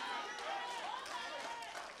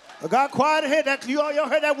 I got quiet in here. Y'all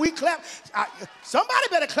heard that weak clap? Somebody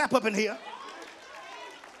better clap up in here.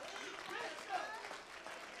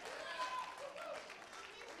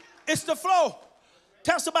 It's the flow.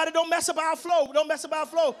 Tell somebody, don't mess up our flow. Don't mess up our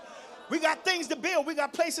flow. We got things to build. We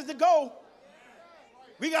got places to go.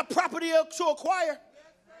 We got property to acquire.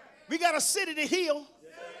 We got a city to heal.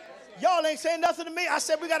 Y'all ain't saying nothing to me. I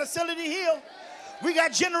said we got a city to heal. We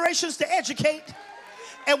got generations to educate.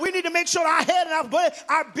 And we need to make sure our head and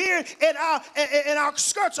our beard and our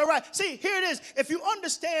skirts are right. See, here it is. If you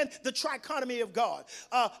understand the trichotomy of God,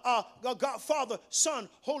 God, Father, Son,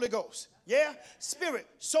 Holy Ghost. Yeah? Spirit,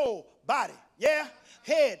 soul, body. Yeah?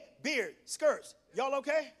 Head, beard, skirts. Y'all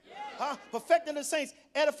okay? Yeah. Perfecting the saints,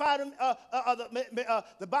 edifying them,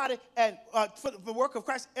 the body, and for the work of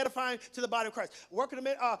Christ, edifying to the body of Christ.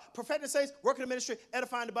 Perfecting the saints, working the ministry,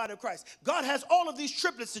 edifying the body of Christ. God has all of these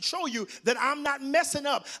triplets to show you that I'm not messing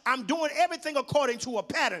up. I'm doing everything according to a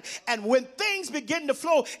pattern. And when things begin to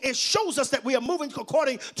flow, it shows us that we are moving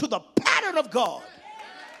according to the pattern of God.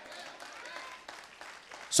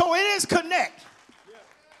 So it is connect.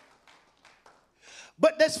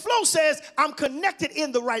 But this flow says I'm connected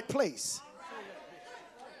in the right place.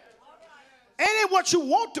 And in what you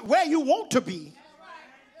want to, where you want to be,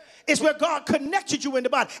 is where God connected you in the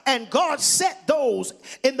body. And God set those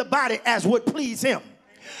in the body as would please him.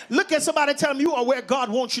 Look at somebody and tell them you are where God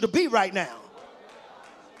wants you to be right now.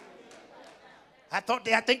 I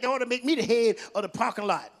think they ought to make me the head of the parking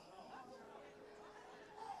lot.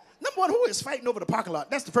 Number one, who is fighting over the parking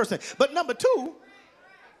lot? That's the first thing. But number two,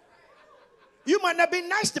 you might not be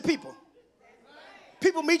nice to people.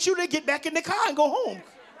 People meet you, they get back in the car and go home.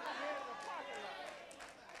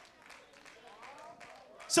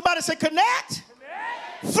 Somebody say connect.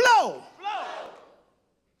 Flow.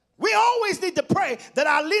 We always need to pray that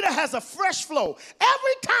our leader has a fresh flow.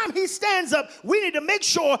 Every time he stands up, we need to make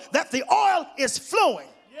sure that the oil is flowing.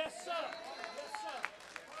 Yes, sir.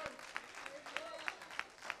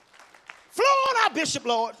 Flow on our bishop,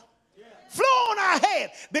 Lord. Flow on our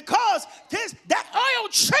head, because that oil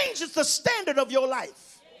changes the standard of your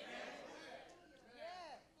life.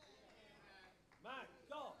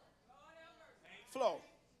 Flow.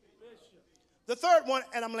 The third one,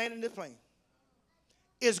 and I'm landing this plane,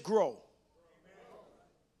 is grow.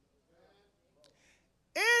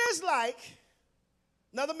 It is like,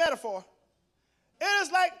 another metaphor, it is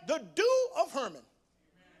like the dew of Hermon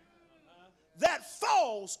that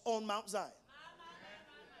falls on Mount Zion.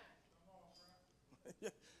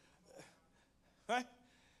 Right?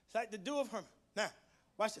 It's like the dew of Hermon. Now,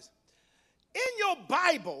 watch this. In your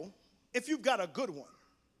Bible, if you've got a good one.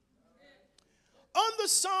 Under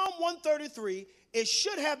Psalm 133, it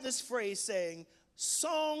should have this phrase saying,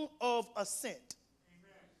 Song of Ascent.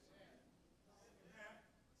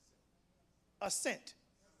 Ascent.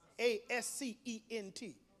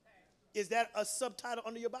 A-S-C-E-N-T. Is that a subtitle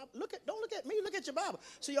under your Bible? Don't look at me, look at your Bible.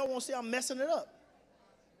 So y'all won't see I'm messing it up.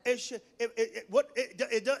 It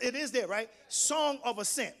is there, right? Song of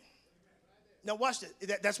Ascent. Now watch this.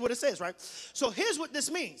 That's what it says, right? So here's what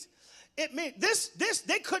this means. It means this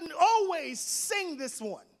they couldn't always sing this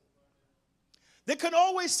one. They couldn't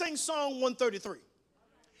always sing Psalm 133.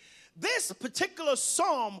 This particular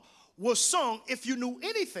psalm was sung, if you knew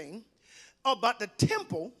anything about the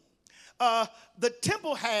temple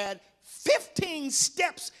had 15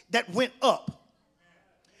 steps that went up.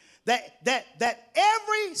 That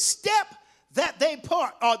every step that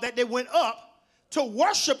they went up to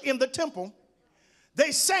worship in the temple,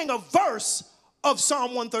 they sang a verse of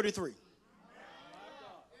Psalm 133.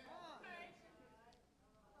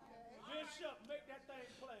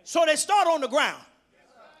 So they start on the ground.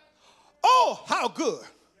 Oh, how good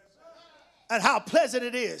and how pleasant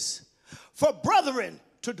it is for brethren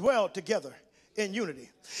to dwell together in unity.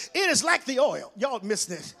 It is like the oil. Y'all missed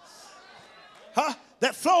this. Huh?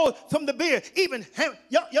 That flowed from the beard. Even,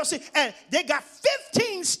 y'all see, and they got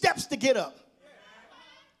 15 steps to get up.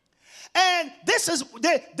 And this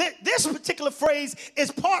particular phrase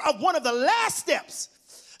is part of one of the last steps.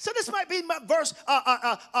 So this might be my verse,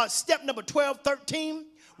 step number 12, 13,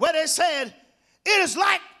 where they said, it is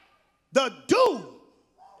like the dew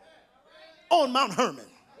on Mount Hermon.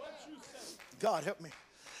 God help me.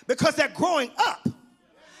 Because they're growing up.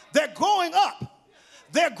 They're growing up.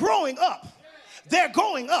 They're growing up. They're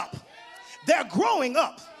going up. They're growing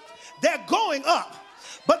up. They're going up.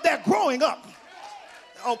 But they're growing up.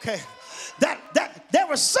 Okay. That there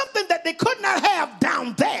was something that they could not have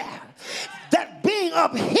down there. That being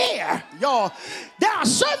up here, y'all, there are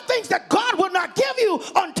certain things that God will not give you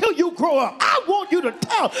until you grow up. I want you to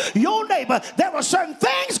tell your neighbor there are certain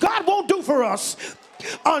things God won't do for us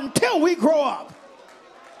until we grow up.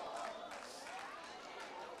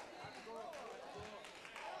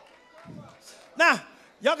 Now,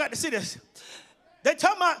 y'all got to see this. They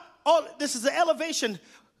talking about this is an elevation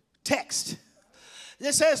text.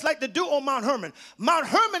 It says like the dew on Mount Hermon. Mount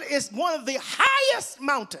Hermon is one of the highest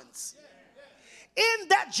mountains in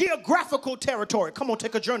that geographical territory. Come on,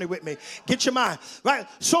 take a journey with me. Get your mind, right?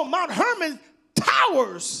 So Mount Hermon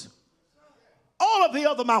towers all of the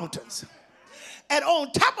other mountains. And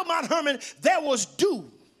on top of Mount Hermon, there was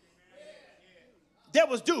dew. There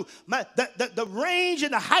was dew. The range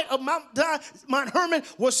and the height of Mount Hermon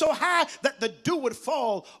was so high that the dew would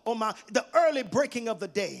fall on the early breaking of the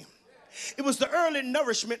day. It was the early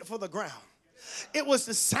nourishment for the ground. It was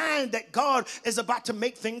the sign that God is about to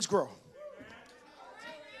make things grow.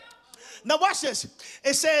 Now watch this.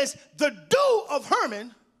 It says, the dew of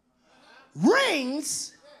Hermon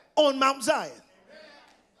reigns on Mount Zion.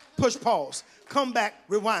 Push pause. Come back,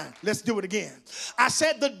 rewind. Let's do it again. I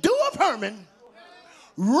said the dew of Hermon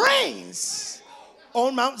reigns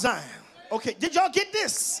on Mount Zion. Okay, did y'all get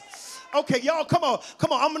this? Okay, y'all, come on.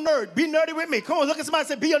 I'm a nerd. Be nerdy with me. Come on, look at somebody and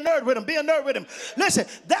say, be a nerd with him. Be a nerd with him. Listen,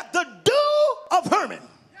 that the dew of Hermon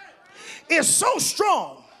is so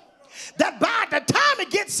strong that by the time it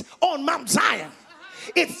gets on Mount Zion,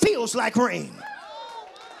 it feels like rain.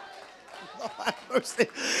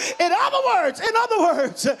 In other words,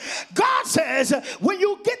 God says, when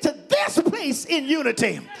you get to this place in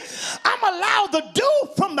unity, I'm allow the dew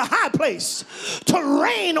from the high place to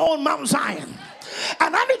rain on Mount Zion.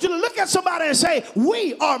 And I need you to look at somebody and say,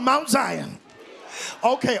 we are Mount Zion.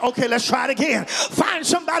 Okay, let's try it again. Find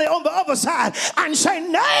somebody on the other side and say,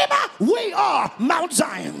 neighbor, we are Mount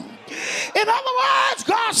Zion. In other words,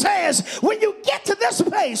 God says, when you get to this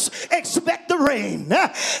place, expect the rain.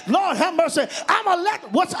 Lord have mercy. I'm going to let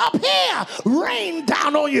what's up here rain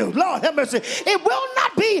down on you. Lord have mercy. It will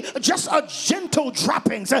not be just a gentle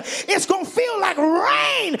droppings. It's going to feel like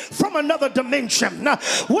rain from another dimension.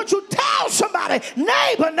 Would you tell somebody,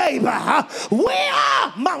 neighbor, we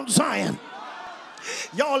are Mount Zion.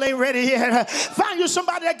 Y'all ain't ready yet. Find you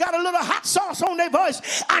somebody that got a little hot sauce on their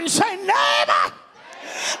voice and say, neighbor,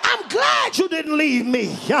 I'm glad you didn't leave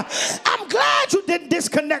me. I'm glad you didn't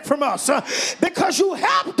disconnect from us because you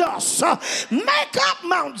helped us make up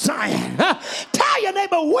Mount Zion. Tell your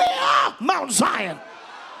neighbor, we are Mount Zion.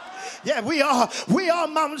 Yeah, we are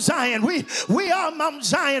Mount Zion. We are Mount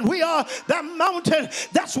Zion. We are the mountain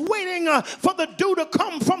that's waiting for the dew to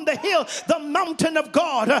come from the hill, the mountain of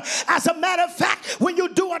God. As a matter of fact, when you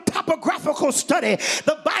do a topographical biblical study,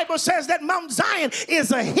 the Bible says that Mount Zion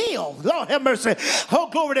is a hill. Lord have mercy. Oh,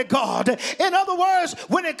 glory to God. In other words,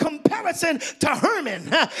 when in comparison to Hermon,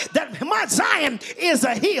 that Mount Zion is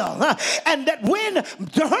a hill, and that when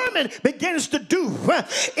the Hermon begins to dew,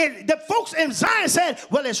 the folks in Zion said,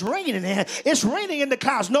 well, it's raining here. It's raining in the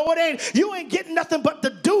clouds. No, it ain't. You ain't getting nothing but the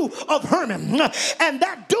dew of Hermon. And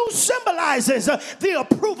that dew symbolizes the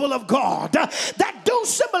approval of God. That dew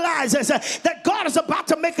symbolizes that God is about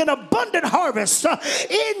to make an abundant harvest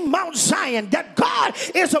in Mount Zion. That God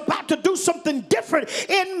is about to do something different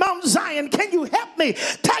in Mount Zion. Can you help me?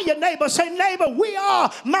 Tell your neighbor, say, neighbor, we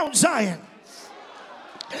are Mount Zion.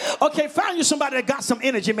 Okay, find you somebody that got some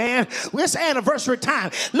energy, man. It's anniversary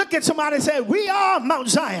time. Look at somebody and say, we are Mount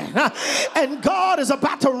Zion, and God is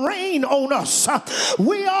about to rain on us.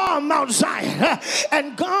 We are Mount Zion,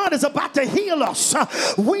 and God is about to heal us.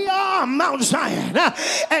 We are Mount Zion,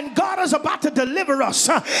 and God is about to deliver us.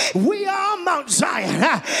 We are Mount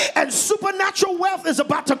Zion, and supernatural wealth is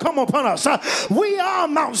about to come upon us. We are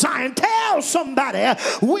Mount Zion. Tell somebody,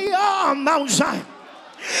 we are Mount Zion.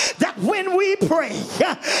 That when we pray,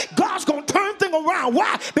 God's going to turn things around.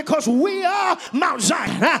 Why? Because we are Mount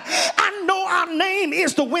Zion. I know our name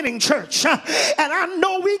is the winning church, and I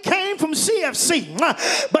know we came from CFC,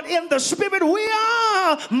 but in the spirit we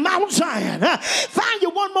are Mount Zion. Find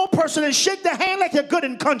you one more person and shake their hand like you're good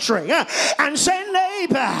in country and say,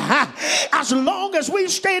 neighbor, as long as we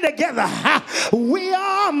stay together, we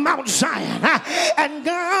are Mount Zion, and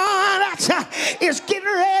God is getting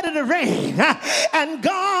ready to rain, and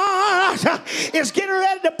God is getting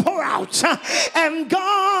ready to pour out, and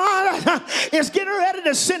God is getting ready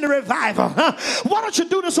to send a revival. Why don't you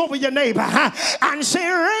do this over your neighbor and say,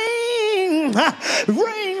 rain,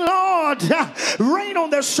 rain, Lord, rain on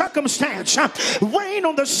the circumstance, rain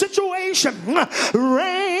on the situation,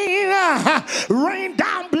 rain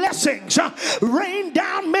down blessings, rain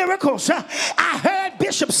down miracles. I heard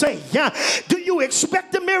Bishop say, do you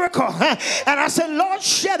expect a miracle? And I said, Lord,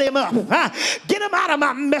 shut him up. Get him out of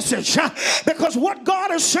my message, because what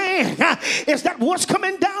God is saying is that what's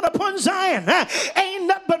coming down upon Zion ain't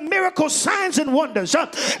nothing but miracles, signs, and wonders.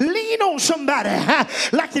 Lean on somebody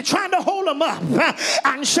like you're trying to hold them up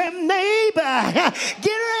and say, neighbor,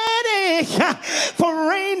 get ready for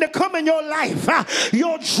rain to come in your life.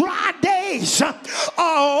 Your dry days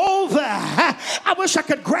are over. I wish I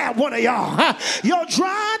could grab one of y'all. Your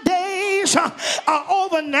dry days are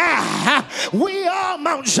over now. We are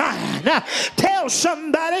Mount Zion. Tell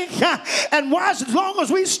somebody, and as long as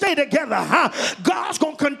we stay together, God's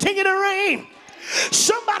going to continue to reign.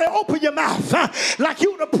 Somebody open your mouth like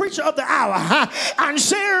you the preacher of the hour and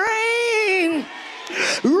say, rain.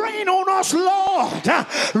 Rain on us, Lord.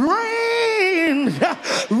 Rain.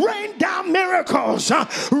 Rain down miracles.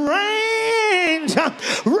 Rain.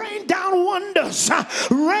 Rain down wonders.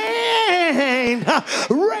 Rain.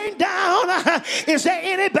 Rain down. Is there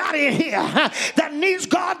anybody here that needs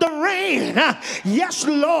God to rain? Yes,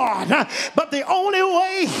 Lord. But the only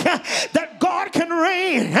way that God can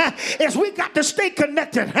reign is we got to stay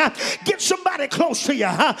connected. Get somebody close to you.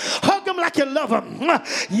 Hug them like you love them.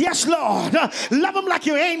 Yes, Lord. Love them like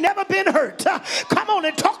you ain't never been hurt. Come on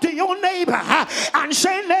and talk to your neighbor and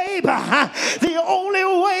say, neighbor, the only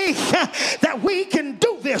way that we can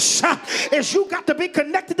do this is you got to be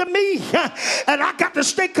connected to me, and I got to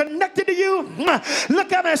stay connected to you.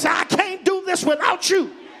 Look at me and say, I can't do this without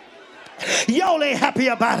you. Y'all ain't happy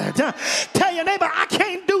about it. Tell your neighbor, I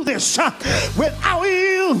can't do this without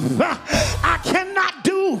you. I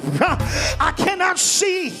cannot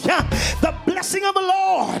see the blessing of the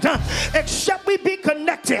Lord except we be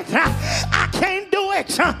connected. I can't do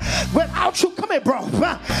it without you. Come here, bro.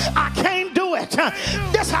 I can't do it.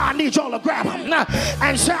 That's how I need y'all to grab them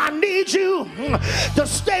and say, I need you to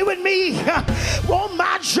stay with me on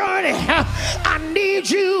my journey. I need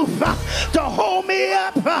you to hold me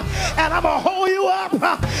up, and I'm going to hold you up,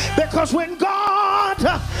 because when God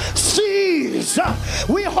sees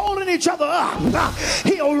we holding each other up,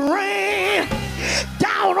 he'll rain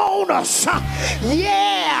down on us.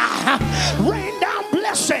 Yeah. Rain down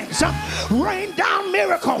blessings. Rain down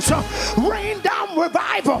miracles. Rain down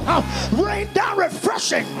revival. Rain down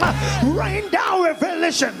refreshing. Rain down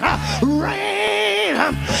revelation. Rain.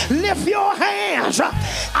 Lift your hands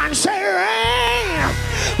and say, rain.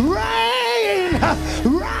 Rain.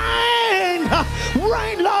 Rain.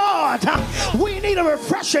 Rain, Lord. We need a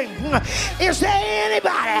refreshing. Is there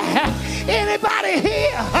anybody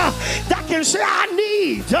here that can say, I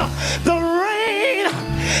need the rain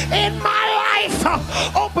in my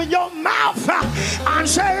life? Open your mouth and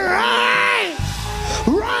say, rain,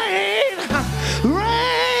 rain,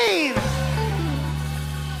 rain.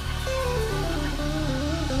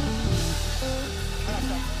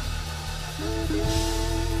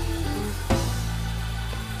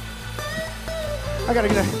 I gotta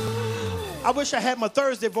get that. I wish I had my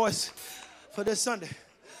Thursday voice for this Sunday.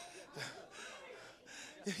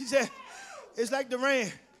 He said, it's like the rain.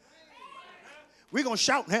 We're gonna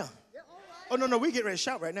shout now. Oh, no, we get ready to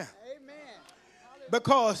shout right now.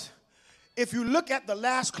 Because if you look at the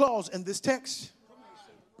last clause in this text,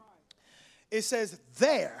 it says,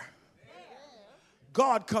 there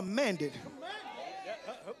God commanded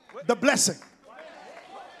the blessing.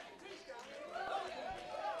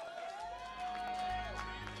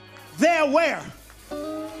 There where?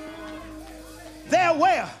 There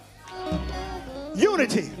where?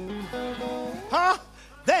 Unity. Huh?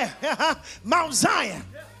 There. Mount Zion.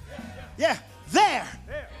 Yeah, there.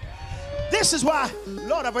 This is why,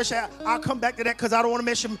 Lord, I wish I'll come back to that because I don't want to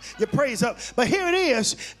mess your praise up. But here it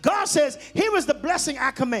is. God says, here is the blessing I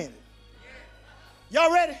commanded.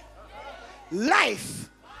 Y'all ready? Life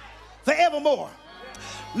forevermore.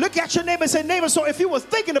 Look at your neighbor and say, neighbor, so if you were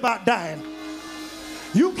thinking about dying,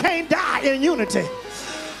 you can't die in unity.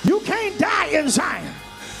 You can't die in Zion.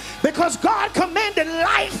 Because God commanded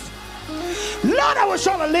life. Lord, I wish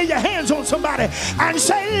y'all to lay your hands on somebody and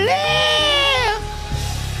say, live,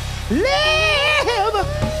 live,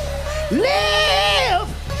 live.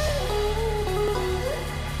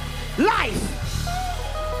 Life,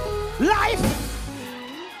 life,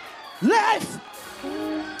 life,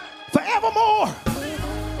 forevermore.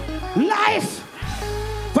 Life,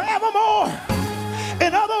 forevermore.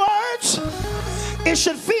 In other words, it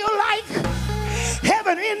should feel like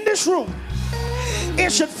heaven in this room.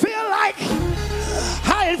 It should feel like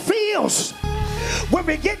how it feels when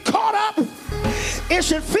we get caught up. It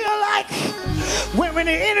should feel like when we're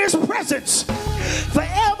in his presence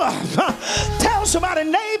forever. Tell somebody,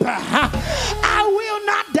 neighbor, I will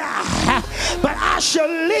not die, but I shall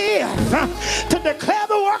live to declare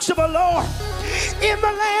the works of the Lord in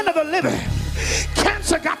the land of the living.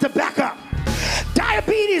 Cancer got to back up.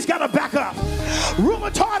 Diabetes got to back up.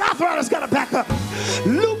 Rheumatoid arthritis got to back up.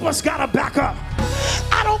 Lupus got to back up.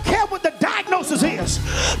 I don't care what the diagnosis is.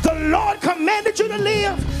 The Lord commanded you to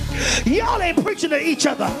live. Y'all ain't preaching to each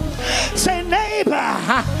other. Say, neighbor,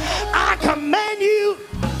 I command you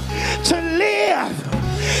to live.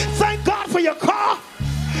 Thank God for your car,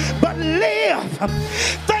 but live.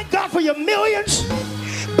 Thank God for your millions,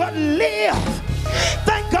 but live.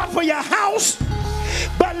 Thank God for your house,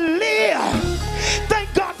 but live.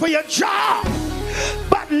 Thank God for your job,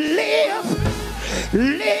 but live,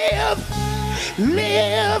 live,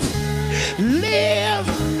 live,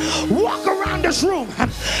 live. Walk around this room.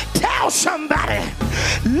 Tell somebody,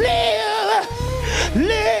 live,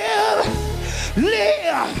 live,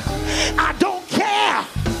 live. I don't care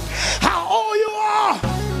how old you are.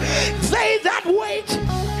 They that wait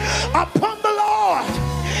upon the Lord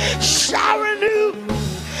shall renew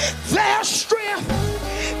their strength.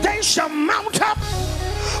 They shall mount up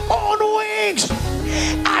on wings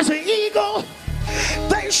as an eagle.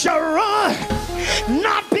 They shall run,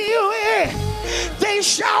 not be weary. They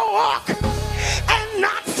shall walk and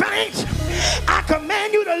not faint. I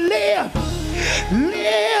command you to live,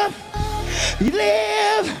 live,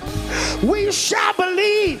 live. We shall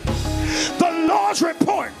believe the Lord's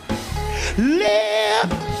report. Live,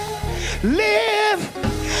 live.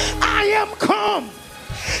 I am come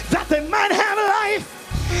that they might have life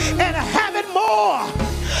and have it more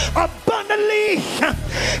abundantly.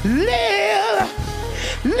 Live,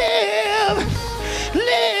 live,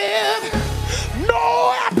 live.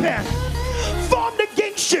 No weapon formed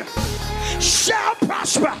against you shall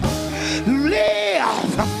prosper.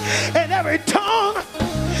 Live. And every tongue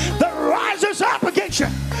that rises up against you,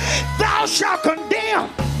 thou shalt condemn.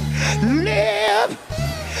 Live,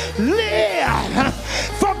 live.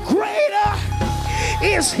 For greater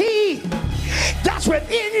is he that's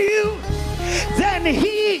within you than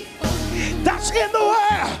he that's in the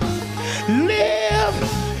world. Live,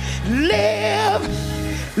 live,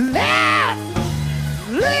 live,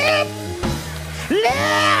 live,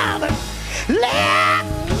 live, live.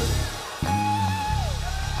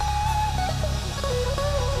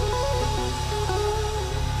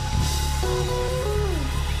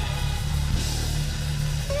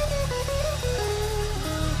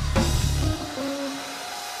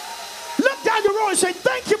 Down your road and say,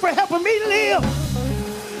 thank you for helping me live.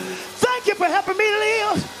 Thank you for helping me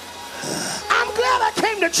live. I'm glad I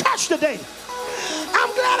came to church today.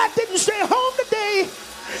 I'm glad I didn't stay home today.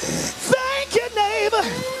 Thank you, neighbor.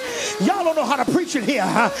 Y'all don't know how to preach it here,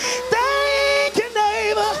 huh? Thank you,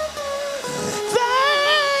 neighbor.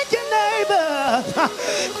 Thank you, neighbor.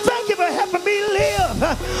 Thank you for helping me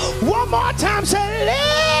live. One more time, say,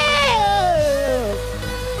 live.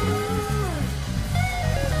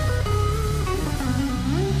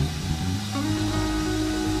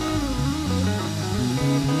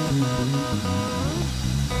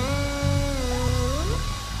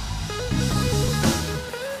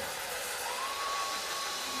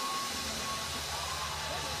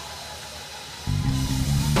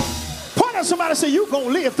 Somebody say, you gonna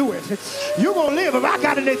live through it. You gonna live if I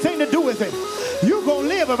got anything to do with it. You gonna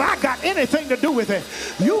live if I got anything to do with it.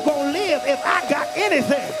 You gonna live if I got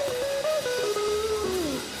anything.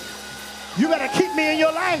 You better keep me in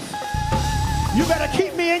your life. You better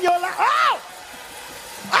keep me in your life. Oh!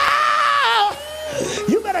 Oh!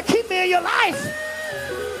 You better keep me in your life.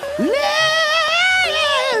 Live!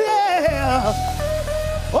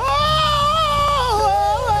 Oh!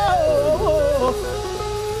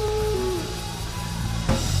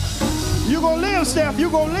 You gonna live, Steph. You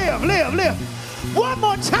gonna live. One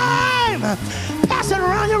more time. Pass it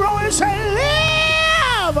around your room and say,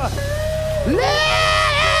 live,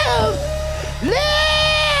 live, live.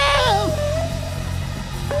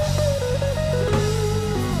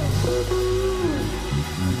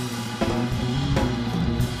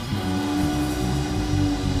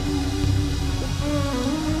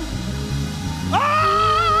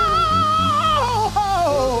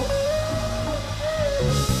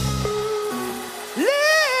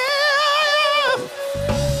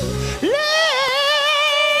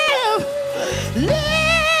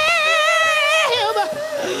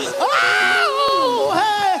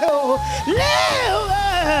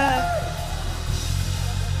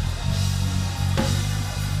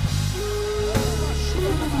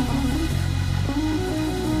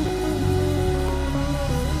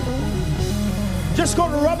 Just go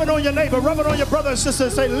to rub it on your neighbor, rub it on your brother and sister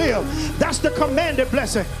and say, live. That's the commanded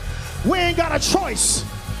blessing. We ain't got a choice.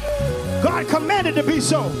 God commanded it to be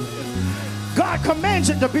so. God commands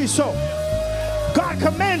it to be so. God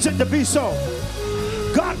commands it to be so.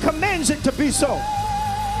 God commands it to be so.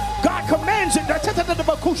 God commands it.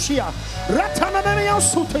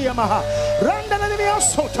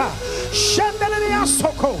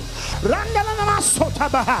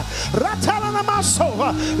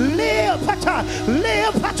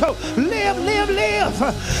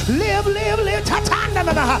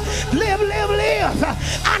 Live.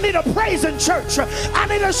 I need a praise in church. I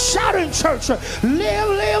need a shout in church. Live.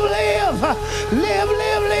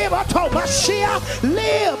 I told Mashiach,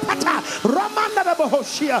 live. Ramanda the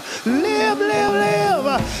Bahoshia. Live.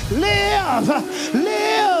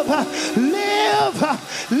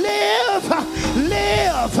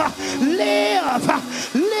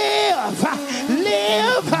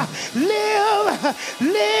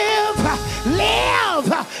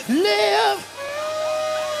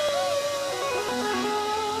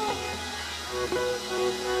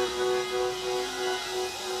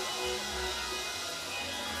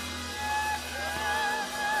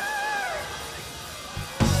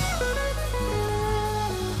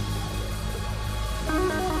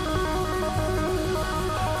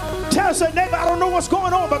 Tell say, neighbor, I don't know what's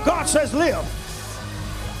going on, but God says live.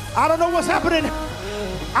 I don't know what's happening.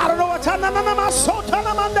 I don't know what's happening.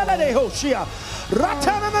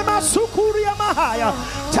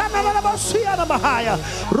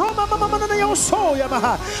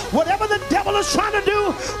 Whatever the devil is trying to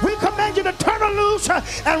do, we command you to turn it loose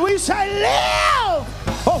and we say, live.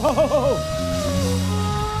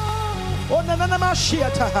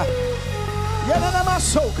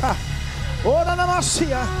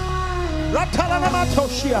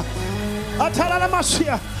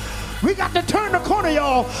 We got to turn the corner,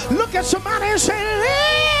 y'all. Look at somebody and say,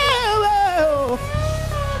 live. Live.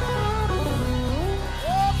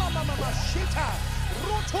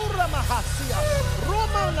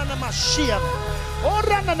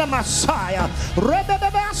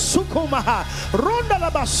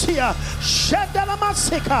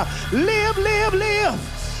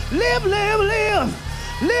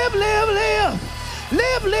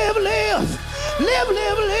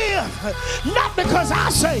 Not because I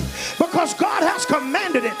say, because God has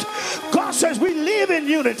commanded it. God says we live in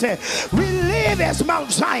unity. We live as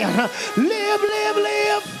Mount Zion. Live.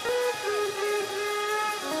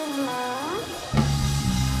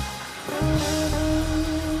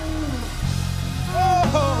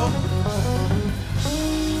 Oh.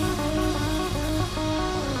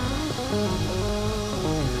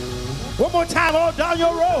 One more time, all down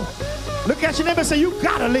your row. Look at your neighbor and say, you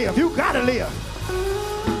gotta live. You gotta live.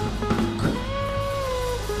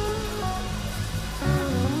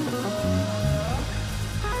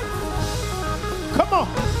 Come on.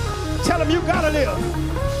 Tell them you gotta live.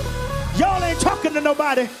 Y'all ain't talking to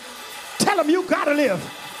nobody. Tell them you gotta live.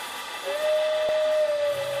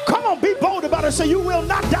 Come on, be bold about it. Say, you will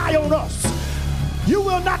not die on us. You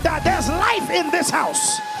will not die. There's life in this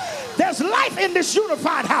house. There's life in this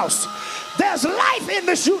unified house. There's life in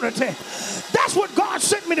this unity. That's what God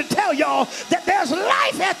sent me to tell y'all, that there's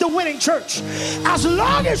life at the winning church. As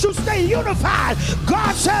long as you stay unified,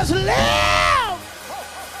 God says live.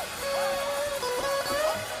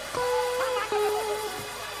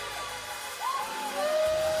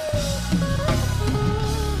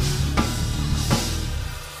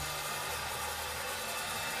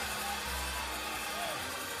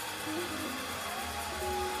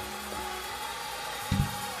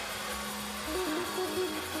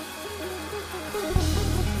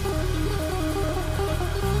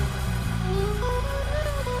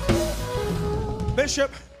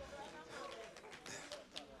 Bishop,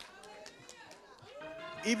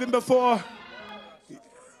 even before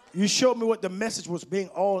you showed me what the message was being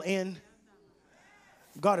all in,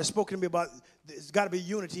 God has spoken to me about there's got to be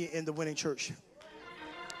unity in the winning church.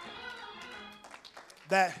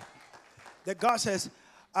 That God says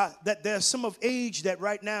that there's some of age that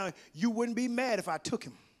right now you wouldn't be mad if I took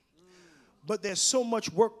him. But there's so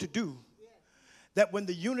much work to do that when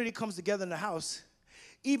the unity comes together in the house,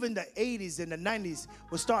 even the 80s and the 90s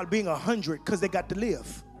will start being 100 because they got to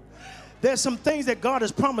live. There's some things that God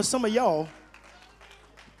has promised some of y'all.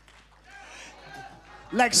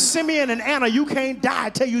 Like Simeon and Anna, you can't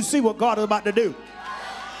die till you see what God is about to do.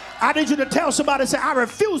 I need you to tell somebody, say, I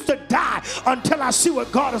refuse to die until I see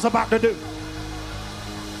what God is about to do.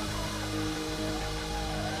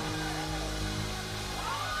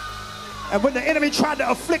 And when the enemy tried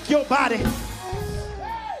to afflict your body,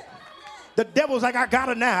 the devil's like, I got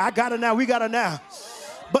her now. I got her now. We got her now.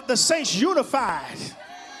 But the saints unified.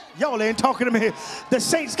 Y'all ain't talking to me. The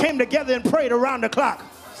saints came together and prayed around the clock.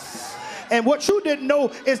 And what you didn't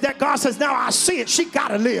know is that God says, now I see it. She got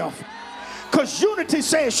to live. Because unity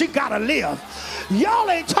says she got to live. Y'all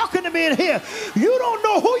ain't talking to me in here. You don't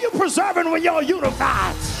know who you're preserving when y'all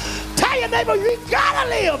unified. Tell your neighbor, you got to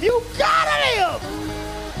live. You got to live.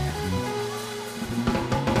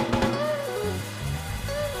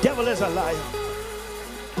 Devil is a liar.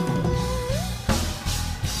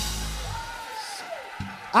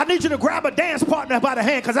 I need you to grab a dance partner by the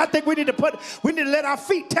hand, because I think we need to let our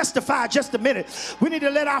feet testify just a minute. We need to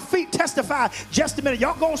let our feet testify just a minute.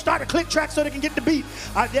 Y'all gonna start a click track so they can get the beat.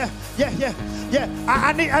 Yeah.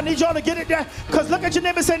 I need y'all to get it there, because look at your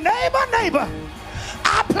neighbor and say, neighbor, neighbor,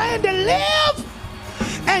 I plan to live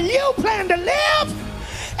and you plan to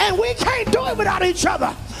live, and we can't do it without each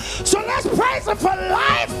other. So let's praise him for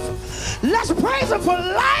life. Let's praise him for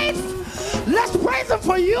life. Let's praise him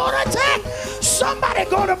for unity. Somebody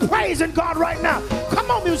go to praising God right now.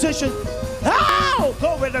 Come on, musicians. Oh,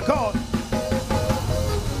 glory to God.